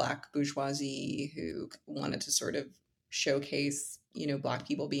 members of the Black bourgeoisie who wanted to sort of showcase, Black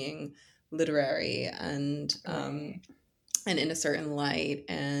people being literary and in a certain light.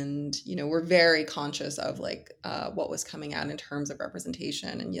 And, we're very conscious of like what was coming out in terms of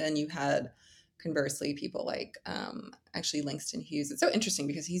representation. And then you had conversely people like actually Langston Hughes. It's so interesting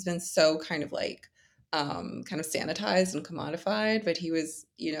because he's been so kind of like kind of sanitized and commodified, but he was,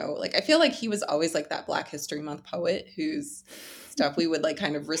 like I feel like he was always like that Black History Month poet whose stuff we would like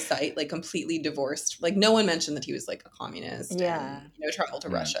kind of recite like completely divorced. Like no one mentioned that he was like a communist and, traveled to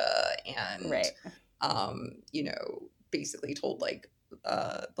Russia and basically told like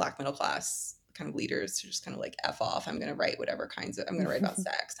Black middle class kind of leaders to just kind of like F off. I'm going to write I'm going to write about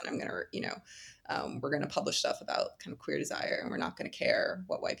sex, and I'm going to, we're going to publish stuff about kind of queer desire, and we're not going to care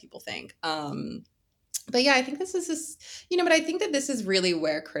what white people think. But yeah, I think this is just, but I think that this is really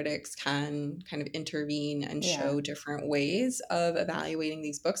where critics can kind of intervene and show different ways of evaluating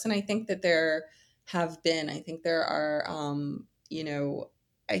these books. And I think that there are,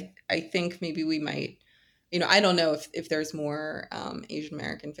 I think maybe we might, I don't know if there's more Asian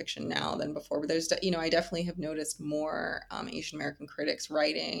American fiction now than before, but there's, I definitely have noticed more Asian American critics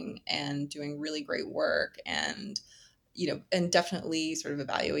writing and doing really great work and, and definitely sort of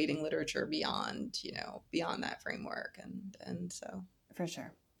evaluating literature beyond that framework. And so. For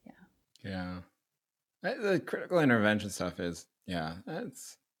sure. Yeah. The critical intervention stuff is,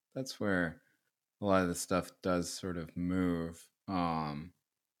 that's where a lot of the stuff does sort of move. I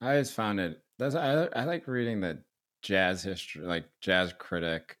always found it, I like reading the jazz history, like jazz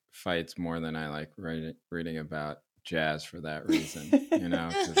critic fights more than I like reading about jazz for that reason,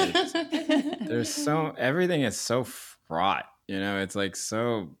 'cause there's everything is so fraught, it's like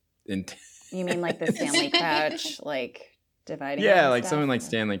so you mean like the Stanley Crouch, like dividing? Yeah, like someone like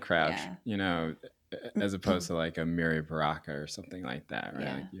Stanley Crouch, as opposed to like a Miri Baraka or something like that,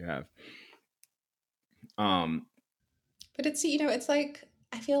 right? Like you have, but it's, it's like,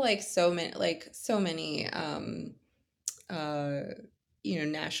 I feel like so many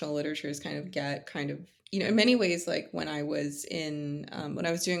national literatures kind of get kind of, in many ways, like when I was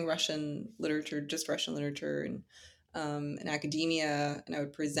doing Russian literature and in academia, and I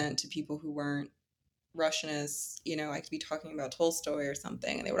would present to people who weren't Russianists, I could be talking about Tolstoy or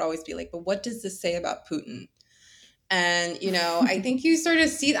something, and they would always be like, but what does this say about Putin? And, I think you sort of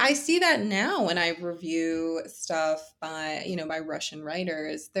I see that now when I review stuff by Russian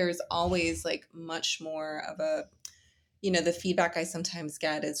writers. There's always like much more of a, the feedback I sometimes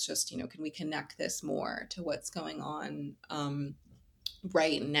get is just, can we connect this more to what's going on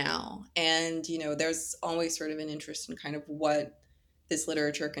right now? And, there's always sort of an interest in kind of what this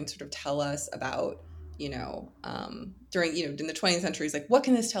literature can sort of tell us about, during, in the 20th century, is like, what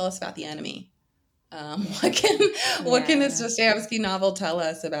can this tell us about the enemy? What can this Dostoevsky novel tell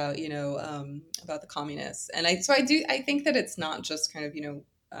us about, about the communists? And I think that it's not just kind of,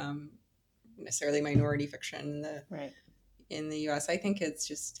 necessarily minority fiction in the US. I think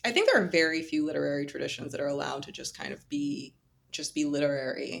there are very few literary traditions that are allowed to just kind of be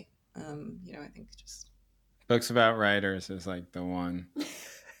literary. I think just books about writers is like the one.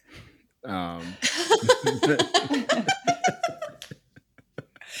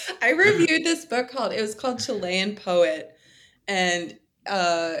 I reviewed this book called Chilean Poet, and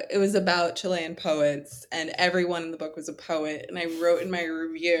it was about Chilean poets, and everyone in the book was a poet. And I wrote in my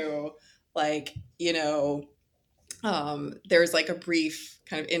review, like, there's like a brief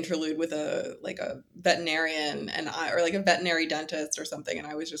kind of interlude with a veterinarian or like a veterinary dentist or something, and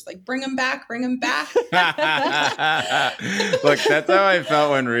I was just like, bring him back. Look, that's how I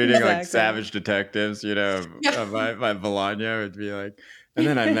felt when reading like Savage Detectives, by Bolaño. It'd be like, and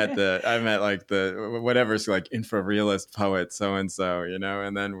then I met like the whatever's like infrarealist poet so and so,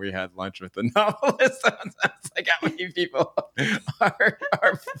 and then we had lunch with the novelist. So it's like, how many people are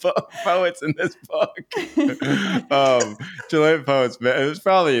poets in this book? Chilean poets. It was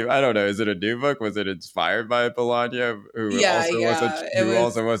probably, I don't know, is it a new book? Was it inspired by Bolaño, who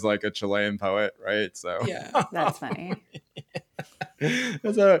also was like a Chilean poet, right? So that's funny.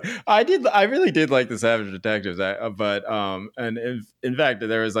 So I really did like the Savage Detectives, but and in fact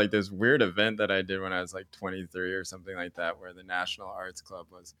there was like this weird event that I did when I was like 23 or something like that, where the National Arts Club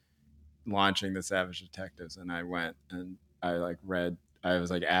was launching the Savage Detectives, and I went and I like read I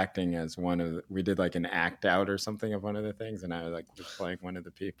was like acting as we did like an act out or something of one of the things, and I was playing one of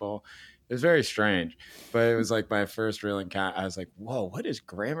the people. It was very strange, but it was like my first real encounter. I was like, whoa, what is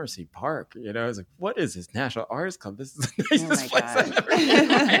Gramercy Park? You know, I was like, what is this National Arts Club? This is the nicest place I've ever been in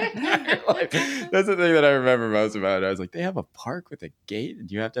my entire life. That's the thing that I remember most about it. I was like, they have a park with a gate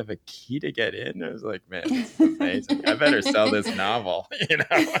and you have to have a key to get in. I was like, man, this is amazing. I better sell this novel, you know,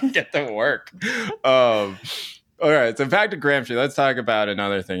 and get to work. All right, so back to Gramsci. Let's talk about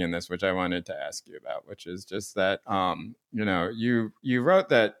another thing in this, which I wanted to ask you about, which is just that, you know, you wrote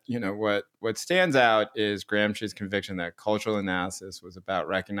that, you know, what stands out is Gramsci's conviction that cultural analysis was about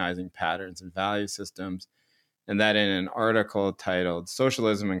recognizing patterns and value systems, and that in an article titled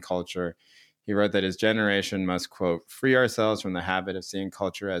 "Socialism and Culture," he wrote that his generation must, quote, free ourselves from the habit of seeing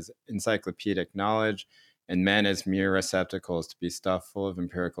culture as encyclopedic knowledge and men as mere receptacles to be stuffed full of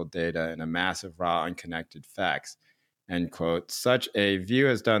empirical data and a mass of raw, unconnected facts, end quote. Such a view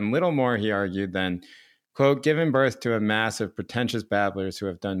has done little more, he argued, than, quote, given birth to a mass of pretentious babblers who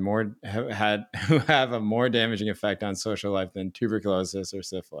have a more damaging effect on social life than tuberculosis or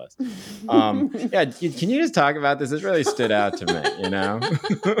syphilis. Yeah, can you just talk about this? This really stood out to me, you know?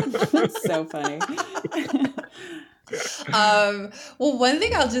 That's so funny. Well, one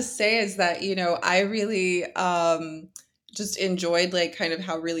thing I'll just say is that, you know, I really just enjoyed like kind of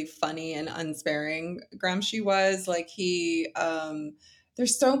how really funny and unsparing Gramsci was. Like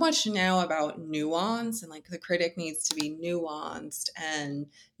there's so much now about nuance, and like the critic needs to be nuanced, and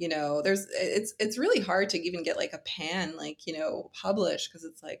you know, it's really hard to even get like a pan like, you know, published, because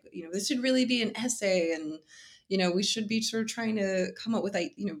it's like, you know, this should really be an essay, and you know, we should be sort of trying to come up with,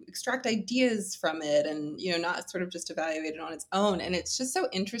 you know, extract ideas from it, and, you know, not sort of just evaluate it on its own. And it's just so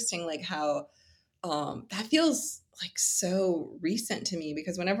interesting, like how that feels like so recent to me,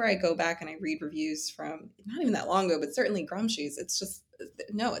 because whenever I go back and I read reviews from not even that long ago, but certainly Gramsci's, it's just,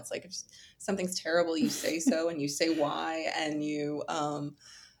 no, it's like if something's terrible, you say so, and you say why, and you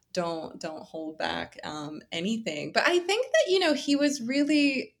don't hold back anything. But I think that, you know, he was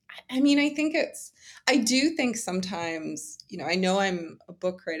really, I mean, I do think sometimes, you know I'm a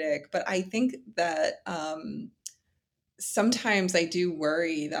book critic, but I think that sometimes I do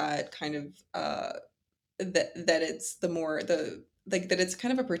worry that kind of that it's that it's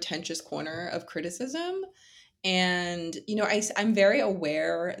kind of a pretentious corner of criticism. And, you know, I'm very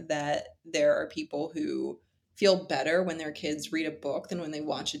aware that there are people who feel better when their kids read a book than when they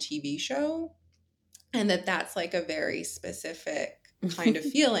watch a TV show. And that's like a very specific kind of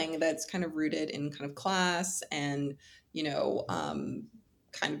feeling that's kind of rooted in kind of class and, you know,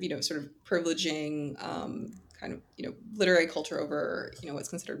 kind of, you know, sort of privileging kind of, you know, literary culture over, you know, what's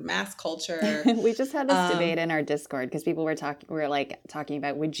considered mass culture. We just had this debate in our Discord because people were talking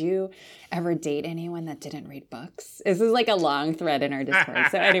about, would you ever date anyone that didn't read books? This is like a long thread in our Discord.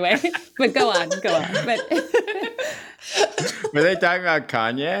 So anyway, but go on. But were they talking about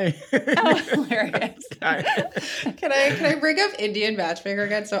Kanye? Oh, hilarious. Can I bring up Indian Matchmaker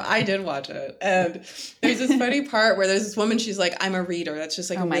again? So I did watch it, and there's this funny part where there's this woman, she's like, I'm a reader. That's just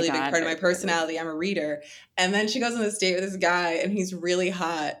like a really big part of my personality. I'm a reader. And then she goes on this date with this guy, and he's really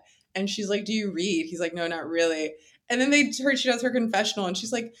hot. And she's like, do you read? He's like, no, not really. And then she does her confessional, and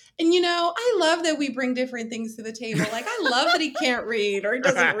she's like, and you know, I love that we bring different things to the table. Like, I love that he can't read or he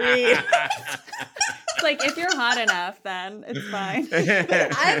doesn't read. It's like, if you're hot enough, then it's fine. But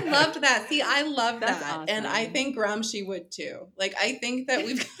I loved that. See, I love That's that. awesome. And I think Gramsci would too. Like, I think that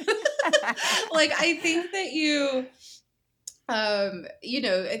I think that you, you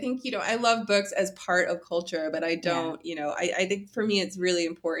know, I think, you know, I love books as part of culture, but I don't, you know, I think for me, it's really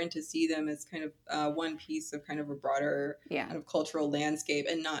important to see them as kind of one piece of kind of a broader kind of cultural landscape,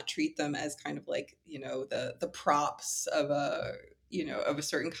 and not treat them as kind of like, you know, the props of a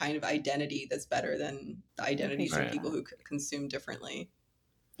certain kind of identity that's better than the identities of people who consume differently.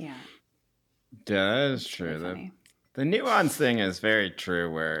 Yeah. Yeah, that is true. The nuance thing is very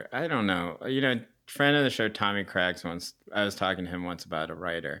true, where I don't know, you know, friend of the show, Tommy Craggs, I was talking to him once about a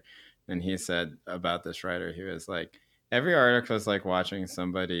writer, and he said about this writer, he was like, every article is like watching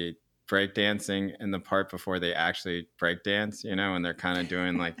somebody breakdancing in the part before they actually breakdance, you know, and they're kind of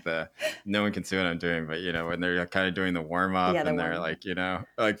doing like no one can see what I'm doing, but you know, when they're kind of doing the warm up, and they're like, you know,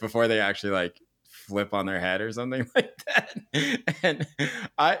 like before they actually like flip on their head or something like that. And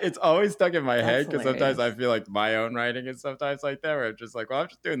it's always stuck in my head, because sometimes I feel like my own writing is sometimes like that, where I'm just like, well, I'm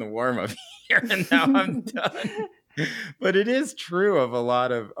just doing the warm up here and now I'm done. But it is true of a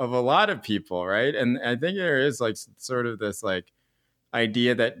lot of people, right? And I think there is like sort of this like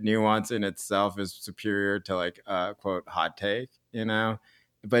idea that nuance in itself is superior to like quote hot take, you know.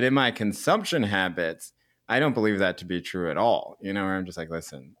 But in my consumption habits, I don't believe that to be true at all. Where I'm just like,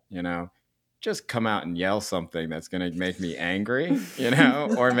 listen, just come out and yell something that's going to make me angry,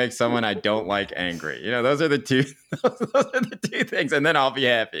 or make someone I don't like angry. Those are the two, those are the two things. And then I'll be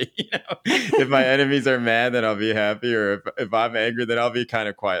happy. If my enemies are mad, then I'll be happy. Or if I'm angry, then I'll be kind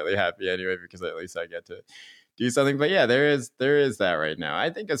of quietly happy anyway, because at least I get to do something. But yeah, there is that right now.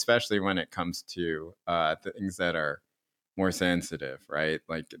 I think especially when it comes to things that are more sensitive, right?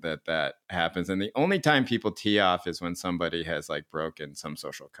 Like that happens. And the only time people tee off is when somebody has like broken some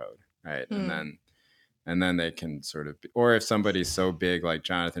social code, right? And then they can sort of, or if somebody's so big like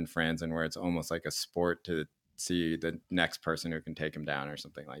Jonathan Franzen, where it's almost like a sport to see the next person who can take him down or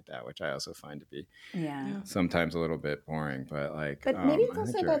something like that, which I also find to be sometimes a little bit boring. But maybe it's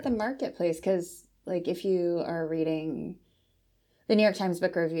also about the marketplace, because like if you are reading the New York Times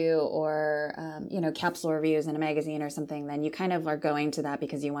Book Review or, capsule reviews in a magazine or something, then you kind of are going to that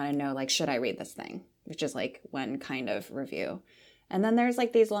because you want to know, like, should I read this thing? Which is like one kind of review. And then there's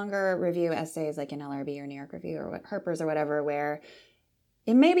like these longer review essays like in LRB or New York Review or Harper's or whatever, where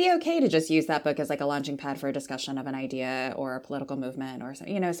it may be okay to just use that book as like a launching pad for a discussion of an idea or a political movement or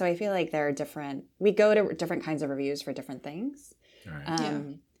something, so I feel like there are we go to different kinds of reviews for different things.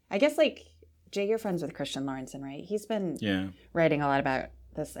 Right. I guess like, Jay, you're friends with Christian Lawrenson, right? He's been writing a lot about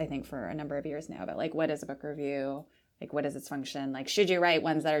this, I think, for a number of years now. But like, what is a book review? Like, what is its function? Like, should you write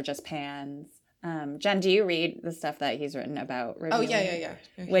ones that are just pans? Jen, do you read the stuff that he's written about reviewing? Oh, yeah.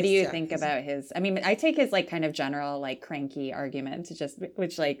 What do you think about his? I mean, I take his like kind of general like cranky argument,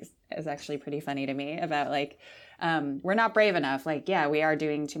 which like is actually pretty funny to me, about like, we're not brave enough. Like, yeah, we are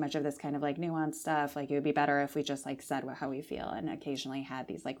doing too much of this kind of like nuanced stuff. Like, it would be better if we just like said how we feel and occasionally had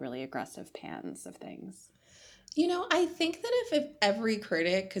these like really aggressive pans of things. I think that if every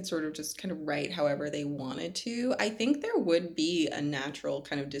critic could sort of just kind of write however they wanted to, I think there would be a natural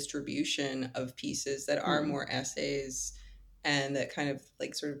kind of distribution of pieces that are more essays and that kind of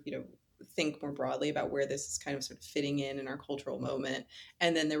like sort of, think more broadly about where this is kind of sort of fitting in our cultural moment.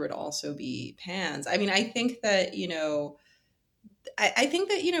 And then there would also be pans. I mean, I think that, I think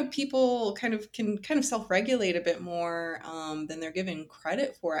that, people kind of can kind of self-regulate a bit more than they're given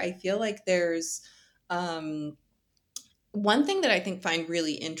credit for. I feel like there's one thing that I find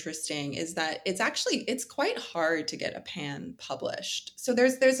really interesting is that it's quite hard to get a pan published. So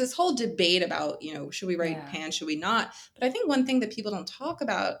there's this whole debate about, should we write pan, should we not? But I think one thing that people don't talk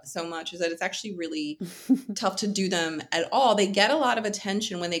about so much is that it's actually really tough to do them at all. They get a lot of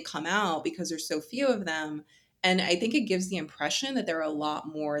attention when they come out because there's so few of them. And I think it gives the impression that there are a lot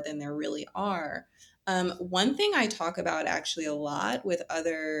more than there really are. One thing I talk about actually a lot with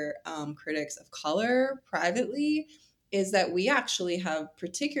other critics of color privately is that we actually have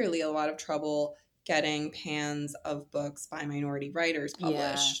particularly a lot of trouble getting pans of books by minority writers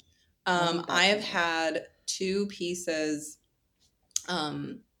published. I have had 2 pieces,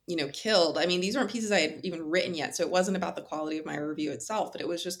 killed. I mean, these weren't pieces I had even written yet, so it wasn't about the quality of my review itself, but it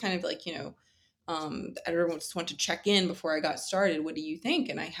was just kind of like, everyone just wanted to check in before I got started. What do you think?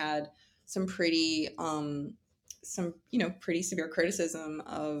 And I had some pretty severe criticism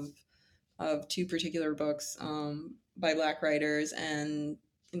of 2 particular books by Black writers, and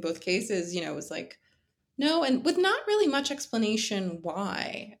in both cases, it was like no, and with not really much explanation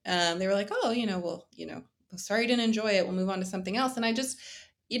why. They were like, oh, sorry you didn't enjoy it, we'll move on to something else. And I just,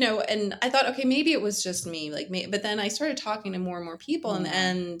 and I thought, okay, maybe it was just me, but then I started talking to more and more people,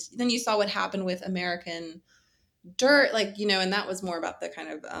 and then you saw what happened with American Dirt, and that was more about the kind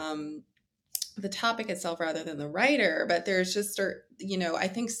of the topic itself rather than the writer. But there's just, I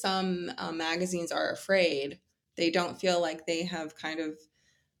think some magazines are afraid. They don't feel like they have kind of,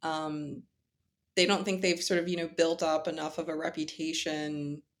 they don't think they've sort of, built up enough of a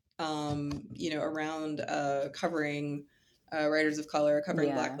reputation, around covering writers of color,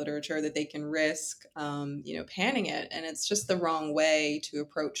 covering Black literature, that they can risk, panning it. And it's just the wrong way to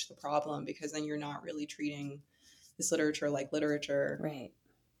approach the problem, because then you're not really treating this literature like literature. Right.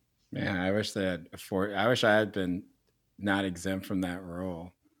 Man, I wish they had I wish I had been not exempt from that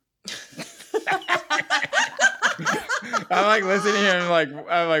rule. I'm like listening here and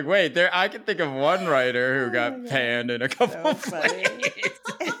I'm like, wait, I can think of one writer who got panned in a couple places.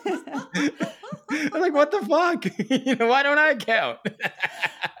 I'm like, what the fuck? Why don't I count?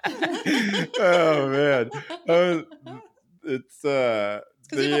 Oh man. It's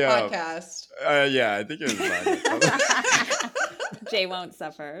because you have a podcast. Yeah, I think it was a podcast. Jay won't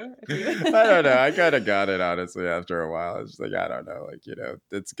suffer. I don't know. I kind of got it, honestly, after a while. It's like, I don't know.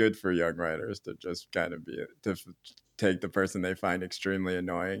 It's good for young writers to just kind of to take the person they find extremely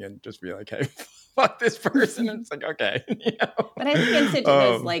annoying and just be like, hey, fuck this person. And it's like, okay. But I think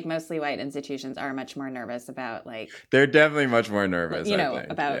those like mostly white institutions are much more nervous about like. They're definitely much more nervous,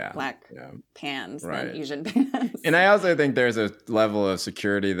 about Black pans than Asian pans. And I also think there's a level of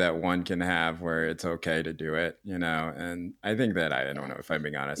security that one can have where it's okay to do it, and I think that I don't know if I'm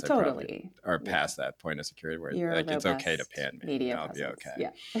being honest, I probably are past that point of security where like it's okay to pan me. I'll be okay.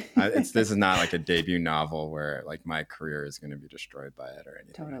 Yeah. This is not like a debut novel where like my career is going to be destroyed by it or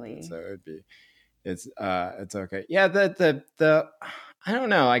anything. Totally. So it'd be. It's okay. Yeah, the I don't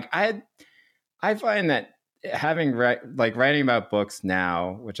know. Like I find that writing about books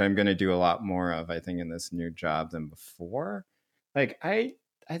now, which I'm going to do a lot more of, I think, in this new job than before. Like I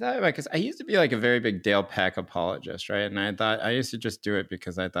thought about, because I used to be like a very big Dale Peck apologist, right? And I thought I used to just do it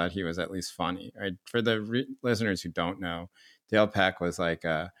because I thought he was at least funny, right? For the listeners who don't know, Dale Peck was like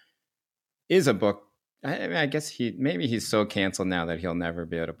is a book. I mean, I guess he's so canceled now that he'll never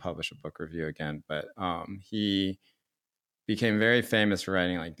be able to publish a book review again. But he became very famous for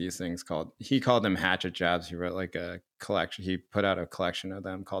writing like these things he called them hatchet jobs. He wrote like a collection. He put out a collection of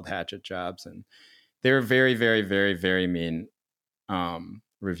them called Hatchet Jobs, and they were very, very, very, very mean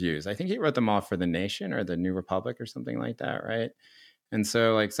reviews. I think he wrote them all for The Nation or the New Republic or something like that, right? And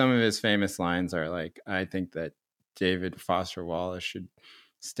so like some of his famous lines are like, I think that David Foster Wallace should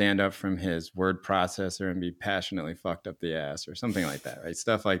stand up from his word processor and be passionately fucked up the ass or something like that, right?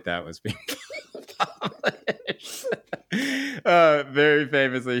 Stuff like that was being published. Very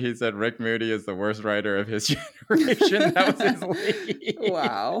famously, he said Rick Moody is the worst writer of his generation. That was his lead.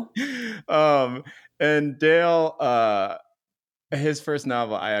 Wow. And Dale, his first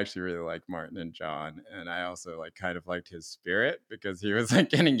novel, I actually really liked Martin and John, and I also like kind of liked his spirit because he was like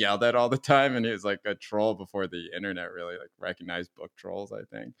getting yelled at all the time, and he was like a troll before the internet really like recognized book trolls, I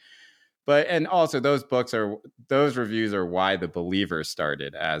think. But and also those reviews are why The Believer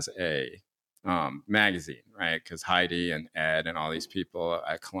started as a magazine, right? Because Heidi and Ed and all these people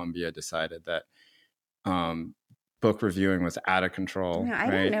at Columbia decided that book reviewing was out of control. Yeah, I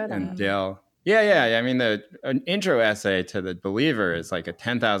right? didn't know that. And Dale. Yeah. I mean, an intro essay to The Believer is like a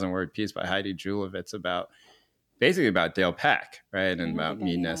 10,000 word piece by Heidi Julavitz about Dale Peck, right? And about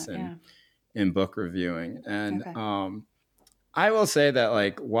meanness in book reviewing. And I will say that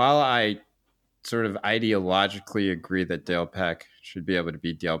like, while I sort of ideologically agree that Dale Peck should be able to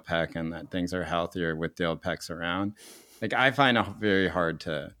be Dale Peck and that things are healthier with Dale Pecks around, like I find it very hard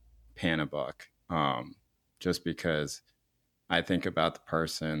to pan a book just because I think about the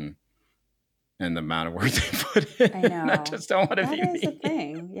person and the amount of work they put in. I know. I just don't want to be mean. That is a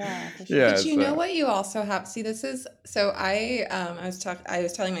thing. Yeah. For sure. But you know what you also have? See, this is so. I was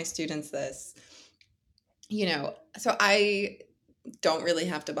telling my students this. So I don't really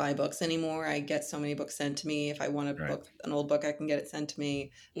have to buy books anymore. I get so many books sent to me. If I want an old book, I can get it sent to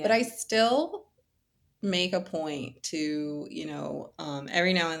me. Yeah. But I still make a point to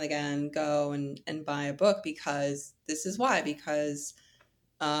every now and again go and buy a book, because this is why. Because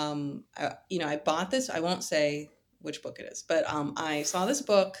I bought this. I won't say which book it is, but I saw this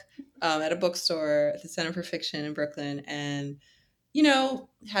book at a bookstore at the Center for Fiction in Brooklyn, and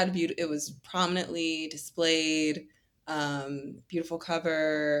it was prominently displayed, beautiful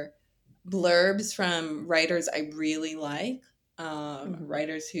cover, blurbs from writers I really like,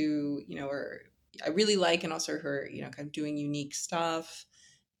 writers who I really like, and also who are kind of doing unique stuff,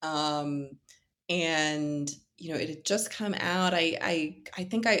 and it had just come out. I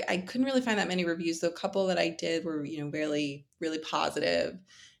think I couldn't really find that many reviews. The couple that I did were, really, really positive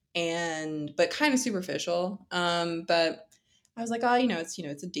but kind of superficial. But I was like, oh,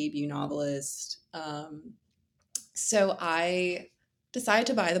 it's a debut novelist. So I decided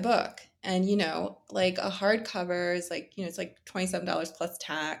to buy the book, and, like a hardcover is like, it's like $27 plus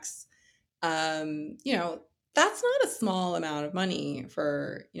tax. That's not a small amount of money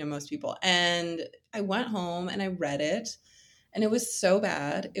for, most people. And I went home and I read it, and it was so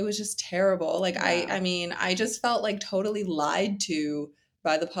bad. It was just terrible. Like, yeah. I mean, I just felt like totally lied to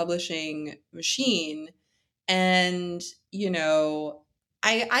by the publishing machine. And,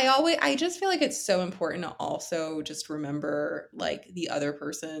 I just feel like it's so important to also just remember like the other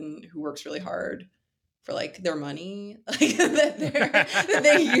person who works really hard for like their money, like that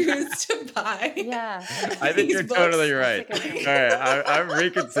they use to buy. Yeah, I think you're totally right. All right, I'm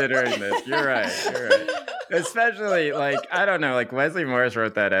reconsidering this. You're right. Especially like, I don't know, like Wesley Morris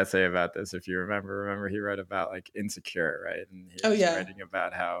wrote that essay about this. If you remember he wrote about like Insecure, right? And he was writing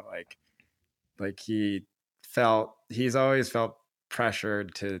about how like he's always felt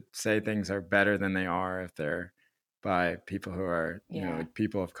pressured to say things are better than they are if they're by people who are like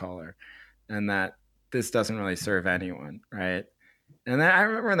people of color, and that this doesn't really serve anyone, right? And then I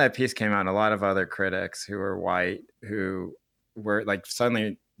remember when that piece came out, a lot of other critics who were white who were like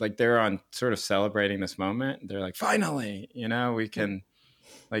suddenly like they're on sort of celebrating this moment. They're like, finally, we can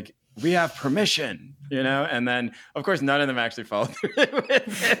like we have permission, and then of course none of them actually followed through with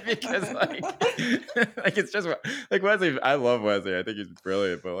it because like it's just like Wesley. I love Wesley. I think he's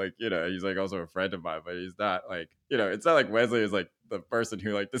brilliant, but like he's like also a friend of mine, but he's not like it's not like Wesley is like the person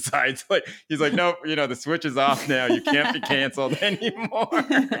who like decides like he's like nope, the switch is off now. You can't be canceled anymore.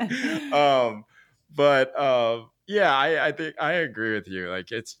 Yeah, I think I agree with you. Like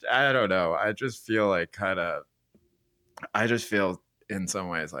I don't know. I just feel like in some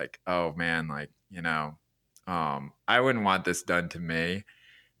ways like, oh man, like, I wouldn't want this done to me.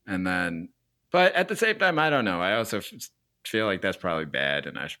 And then, but at the same time, I don't know. I also feel like that's probably bad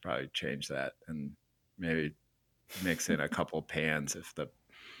and I should probably change that and maybe mix in a couple pans if the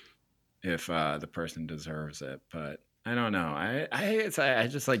person deserves it. But I don't know. I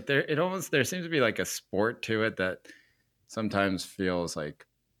just like there seems to be like a sport to it that sometimes feels like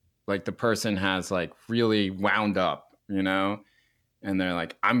the person has like really wound up, and they're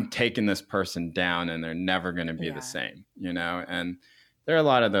like, I'm taking this person down and they're never going to be the same, and there are a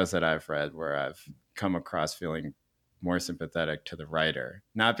lot of those that I've read where I've come across feeling more sympathetic to the writer,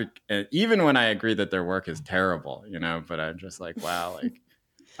 even when I agree that their work is terrible, but I'm just like, wow, like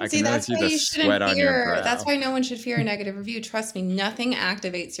I can really see the sweat on your brow. That's why no one should fear a negative review. Trust me, nothing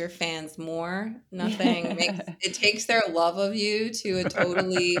activates your fans more. Nothing it takes their love of you to a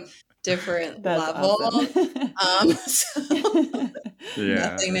totally different level. Awesome.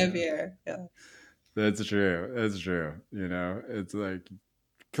 Nothing to fear. Yeah. That's true. It's like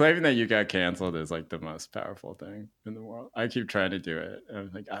claiming that you got canceled is like the most powerful thing in the world. I keep trying to do it.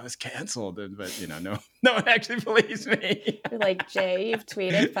 I'm like, I was canceled, but no one actually believes me. You're like, Jay, you've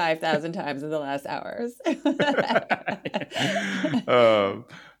tweeted 5,000 times in the last hours.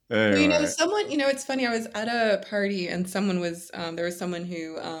 Anyway. Someone, it's funny. I was at a party and someone was, there was someone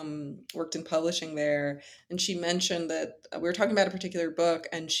who worked in publishing there, and she mentioned that we were talking about a particular book,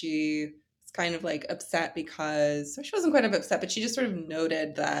 and she was kind of like upset because, or she wasn't quite upset, but she just sort of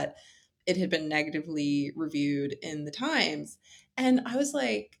noted that it had been negatively reviewed in the Times. And I was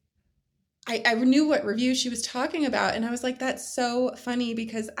like, I knew what review she was talking about. And I was like, that's so funny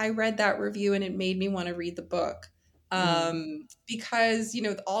because I read that review and it made me want to read the book. Because,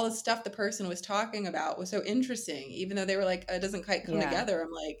 all the stuff the person was talking about was so interesting, even though they were like, it doesn't quite come together.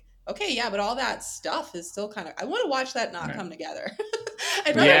 I'm like, okay, yeah, but all that stuff is still kind of, I want to watch that not come together.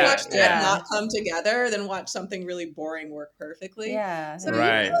 I'd rather watch that not come together than watch something really boring work perfectly. Yeah. So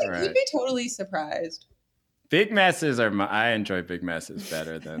you'd be totally surprised. Big messes I enjoy big messes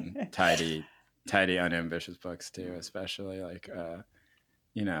better than tidy, unambitious books too, especially like, I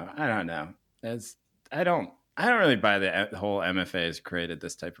don't know. I don't really buy the whole MFA has created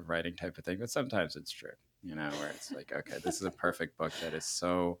this type of writing type of thing, but sometimes it's true, where it's like, okay, this is a perfect book that is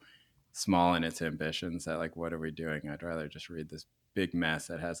so small in its ambitions that like, what are we doing? I'd rather just read this big mess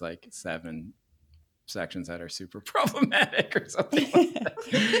that has like 7 sections that are super problematic or something like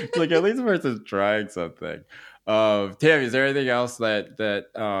that. Like at least the person's trying something. Tammy, is there anything else that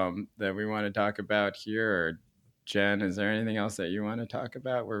we want to talk about here? Or Jen, is there anything else that you want to talk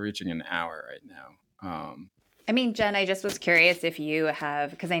about? We're reaching an hour right now. I mean, Jen, I just was curious if you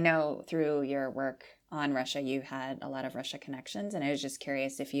have, because I know through your work on Russia, you had a lot of Russia connections. And I was just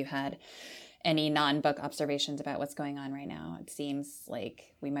curious if you had any non-book observations about what's going on right now. It seems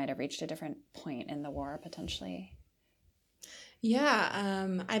like we might have reached a different point in the war potentially.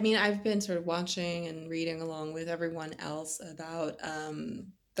 Yeah. I mean, I've been sort of watching and reading along with everyone else about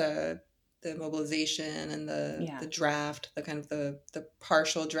the mobilization and the draft, the kind of the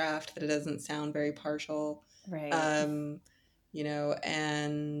partial draft, that it doesn't sound very partial. Right. I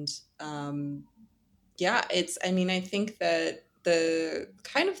think that the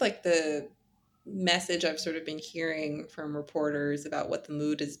kind of like the message I've sort of been hearing from reporters about what the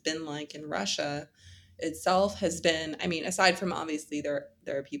mood has been like in Russia itself has been, I mean, aside from obviously there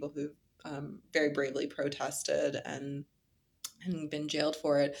are people who very bravely protested and been jailed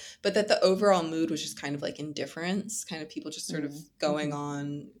for it, but that the overall mood was just kind of like indifference, kind of people just sort of going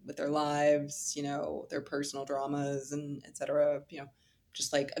on with their lives, their personal dramas and et cetera,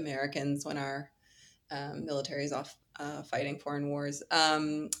 just like Americans when our military is off fighting foreign wars.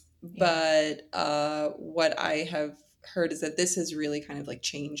 But what I have heard is that this has really kind of like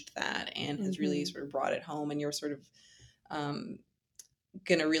changed that and has really sort of brought it home, and you're sort of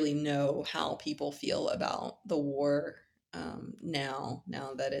going to really know how people feel about the war now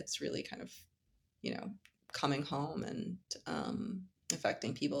that it's really kind of, coming home. And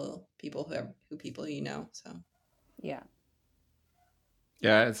affecting people who you know. So yeah.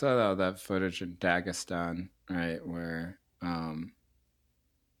 Yeah, I saw that footage in Dagestan, right, where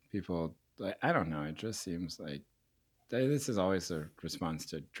people, like, I don't know, it just seems like this is always a response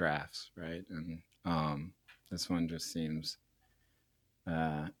to drafts, right? And this one just seems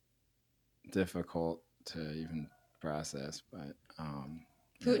difficult to even process, but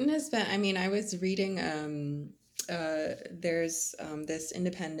Putin has been, I mean, I was reading there's this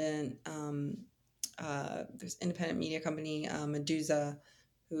independent media company, Meduza,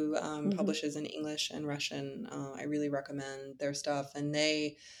 who publishes in English and Russian. I really recommend their stuff. And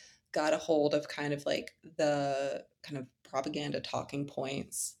they got a hold of kind of like the kind of propaganda talking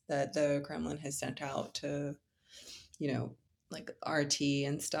points that the Kremlin has sent out to, like RT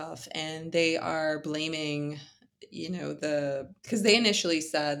and stuff. And they are blaming, because they initially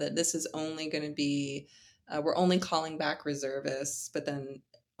said that this is only going to be, we're only calling back reservists, but then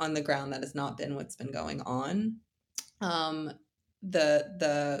on the ground that has not been what's been going on.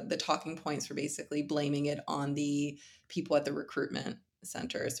 The talking points were basically blaming it on the people at the recruitment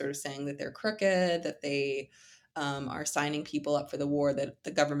center, sort of saying that they're crooked, that they are signing people up for the war that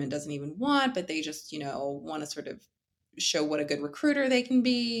the government doesn't even want, but they just, want to sort of show what a good recruiter they can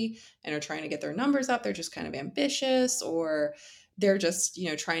be and are trying to get their numbers up. They're just kind of ambitious, or they're just,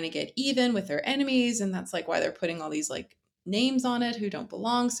 trying to get even with their enemies. And that's like why they're putting all these like names on it who don't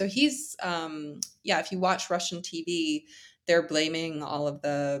belong. So he's, if you watch Russian TV, they're blaming all of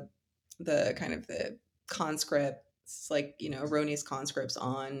the kind of the conscripts, like, erroneous conscripts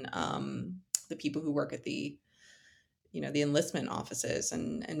on the people who work at the, the enlistment offices,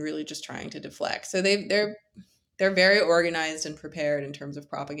 and really just trying to deflect. So they're very organized and prepared in terms of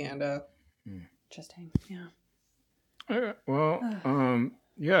propaganda. Interesting. Yeah. Well,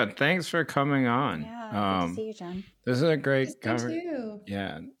 yeah, thanks for coming on. Yeah, good to see you, Jen. This is a great cover.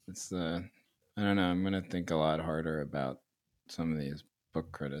 Yeah, it's I don't know, I'm gonna think a lot harder about some of these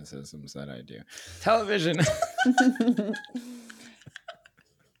book criticisms that I do. Television. I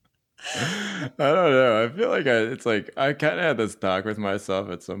don't know. I feel like it's like I kind of had this talk with myself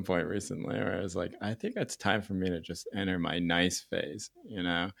at some point recently where I was like, I think it's time for me to just enter my nice phase,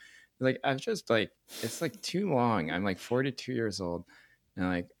 Like I've just like, it's like too long. I'm like 42 years old, and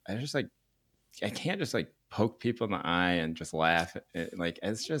like I just like, I can't just like poke people in the eye and just laugh. Like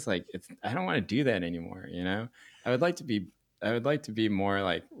it's just like I don't want to do that anymore. I would like to be more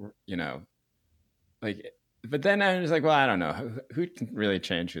like, like. But then I'm just like, well, I don't know who can really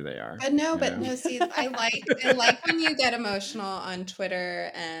change who they are. See, I like when you get emotional on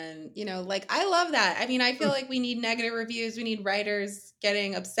Twitter, and like I love that. I mean, I feel like we need negative reviews. We need writers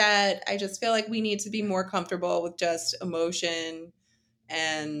getting upset. I just feel like we need to be more comfortable with just emotion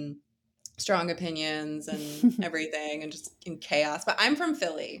and strong opinions and everything, and just in chaos. But I'm from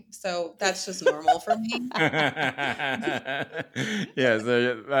Philly, so that's just normal for me. Yeah,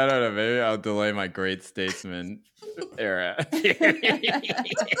 so I don't know, maybe I'll delay my great statesman era.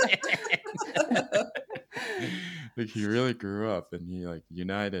 Like he really grew up, and he like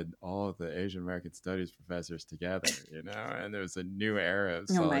united all of the Asian American studies professors together, and there was a new era of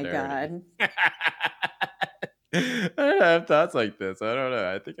solidarity. Oh my God. I don't have thoughts like this. I don't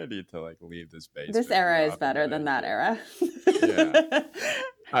know. I think I need to like leave this basement. This era is better than that era. Yeah.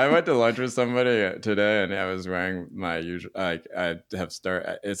 I went to lunch with somebody today, and I was wearing my usual. Like I have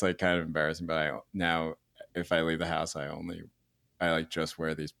It's like kind of embarrassing, but now if I leave the house, I like just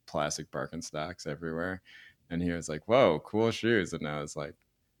wear these plastic Birkenstocks everywhere. And he was like, "Whoa, cool shoes!" And I was like,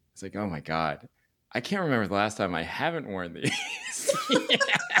 "It's like, oh my God, I can't remember the last time I haven't worn these."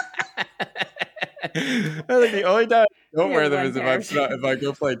 Like the only time I don't wear them is if I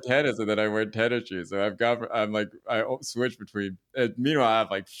go play tennis, and then I wear tennis shoes. So I switch between. Meanwhile, I have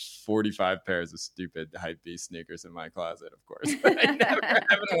like 45 pairs of stupid hype beast sneakers in my closet, of course. But I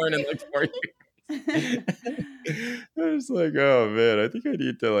haven't worn in like 4 years. I was like, oh man, I think I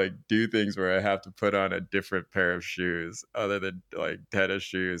need to like do things where I have to put on a different pair of shoes other than like tennis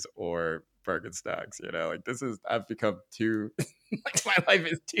shoes or Birkenstocks. Like I've become too. Like my life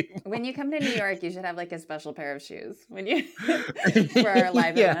is too. When you come to New York, you should have like a special pair of shoes when you for our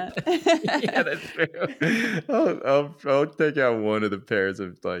live event. Yeah, that's true. I'll take out one of the pairs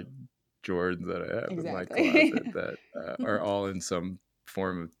of like Jordans that I have in my closet that are all in some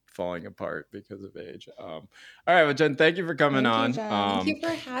form of falling apart because of age. All right, well, Jen, thank you for coming on. Thank you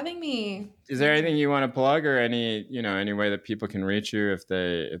for having me. Is there anything you want to plug, or any way that people can reach you if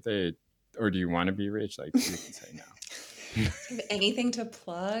they, or do you want to be reached? Like you can say no. Anything to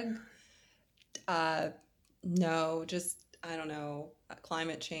plug? No, just I don't know.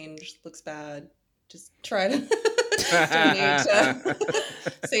 Climate change looks bad. Just try to donate to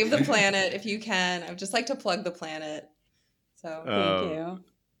save the planet if you can. I'd just like to plug the planet. So thank you.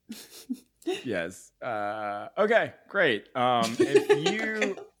 Yes. Okay, great. If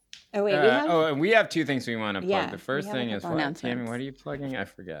you Oh wait, and we have two things we want to plug. Yeah, the first thing is what? Tammy, what are you plugging? I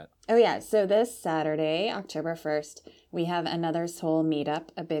forget. Oh yeah, so this Saturday, October 1st, we have another Seoul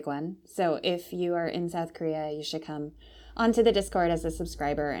meetup, a big one. So if you are in South Korea, you should come onto the Discord as a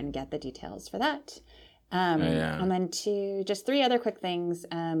subscriber and get the details for that. And then just three other quick things.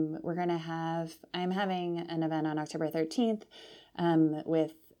 I'm having an event on October 13th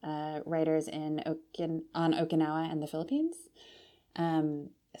with writers on Okinawa and the Philippines.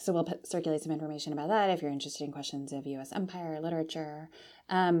 So we'll circulate some information about that if you're interested in questions of U.S. empire, literature.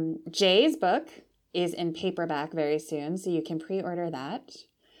 Jay's book is in paperback very soon, so you can pre-order that.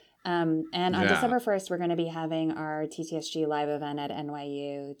 And on December 1st, we're going to be having our TTSG live event at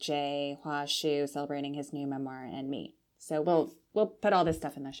NYU, Jay Hua Shu celebrating his new memoir and me. So we'll put all this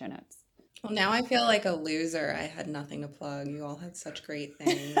stuff in the show notes. Well, now I feel like a loser. I had nothing to plug. You all had such great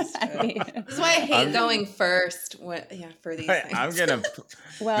things. That's why I hate going first for these things. I'm going to...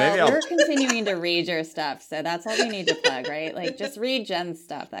 we're continuing to read your stuff, so that's all we need to plug, right? Like, just read Jen's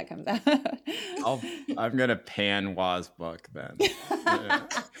stuff that comes out. I'm going to pan Wa's book then.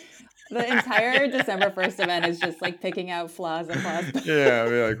 The entire December 1st event is just like picking out flaws and flaws. Yeah, I'll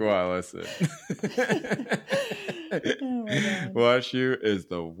be like, wow, listen. Oh my God. Washu is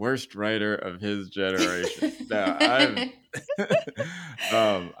the worst writer of his generation. No,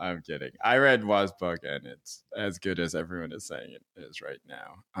 I'm kidding. I read Wa's book and it's as good as everyone is saying it is right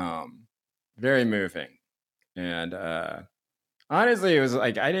now. Very moving. And honestly, it was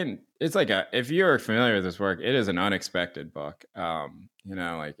like, if you're familiar with this work, it is an unexpected book.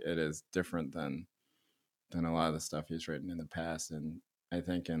 Like it is different than a lot of the stuff he's written in the past. And I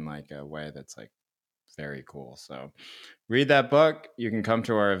think in like a way that's like very cool. So read that book. You can come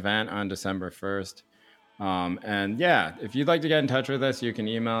to our event on December 1st. If you'd like to get in touch with us, you can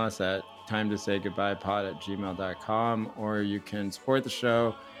email us at timetosaygoodbyepod@gmail.com, or you can support the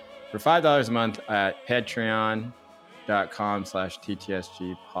show for $5 a month at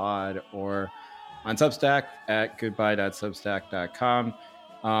patreon.com/ttsgpod, or on Substack at goodbye.substack.com.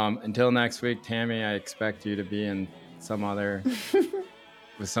 Until next week, Tammy, I expect you to be in some other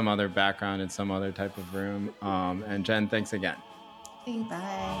with some other background in some other type of room. And Jen, thanks again. Thanks.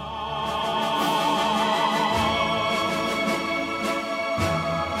 Bye.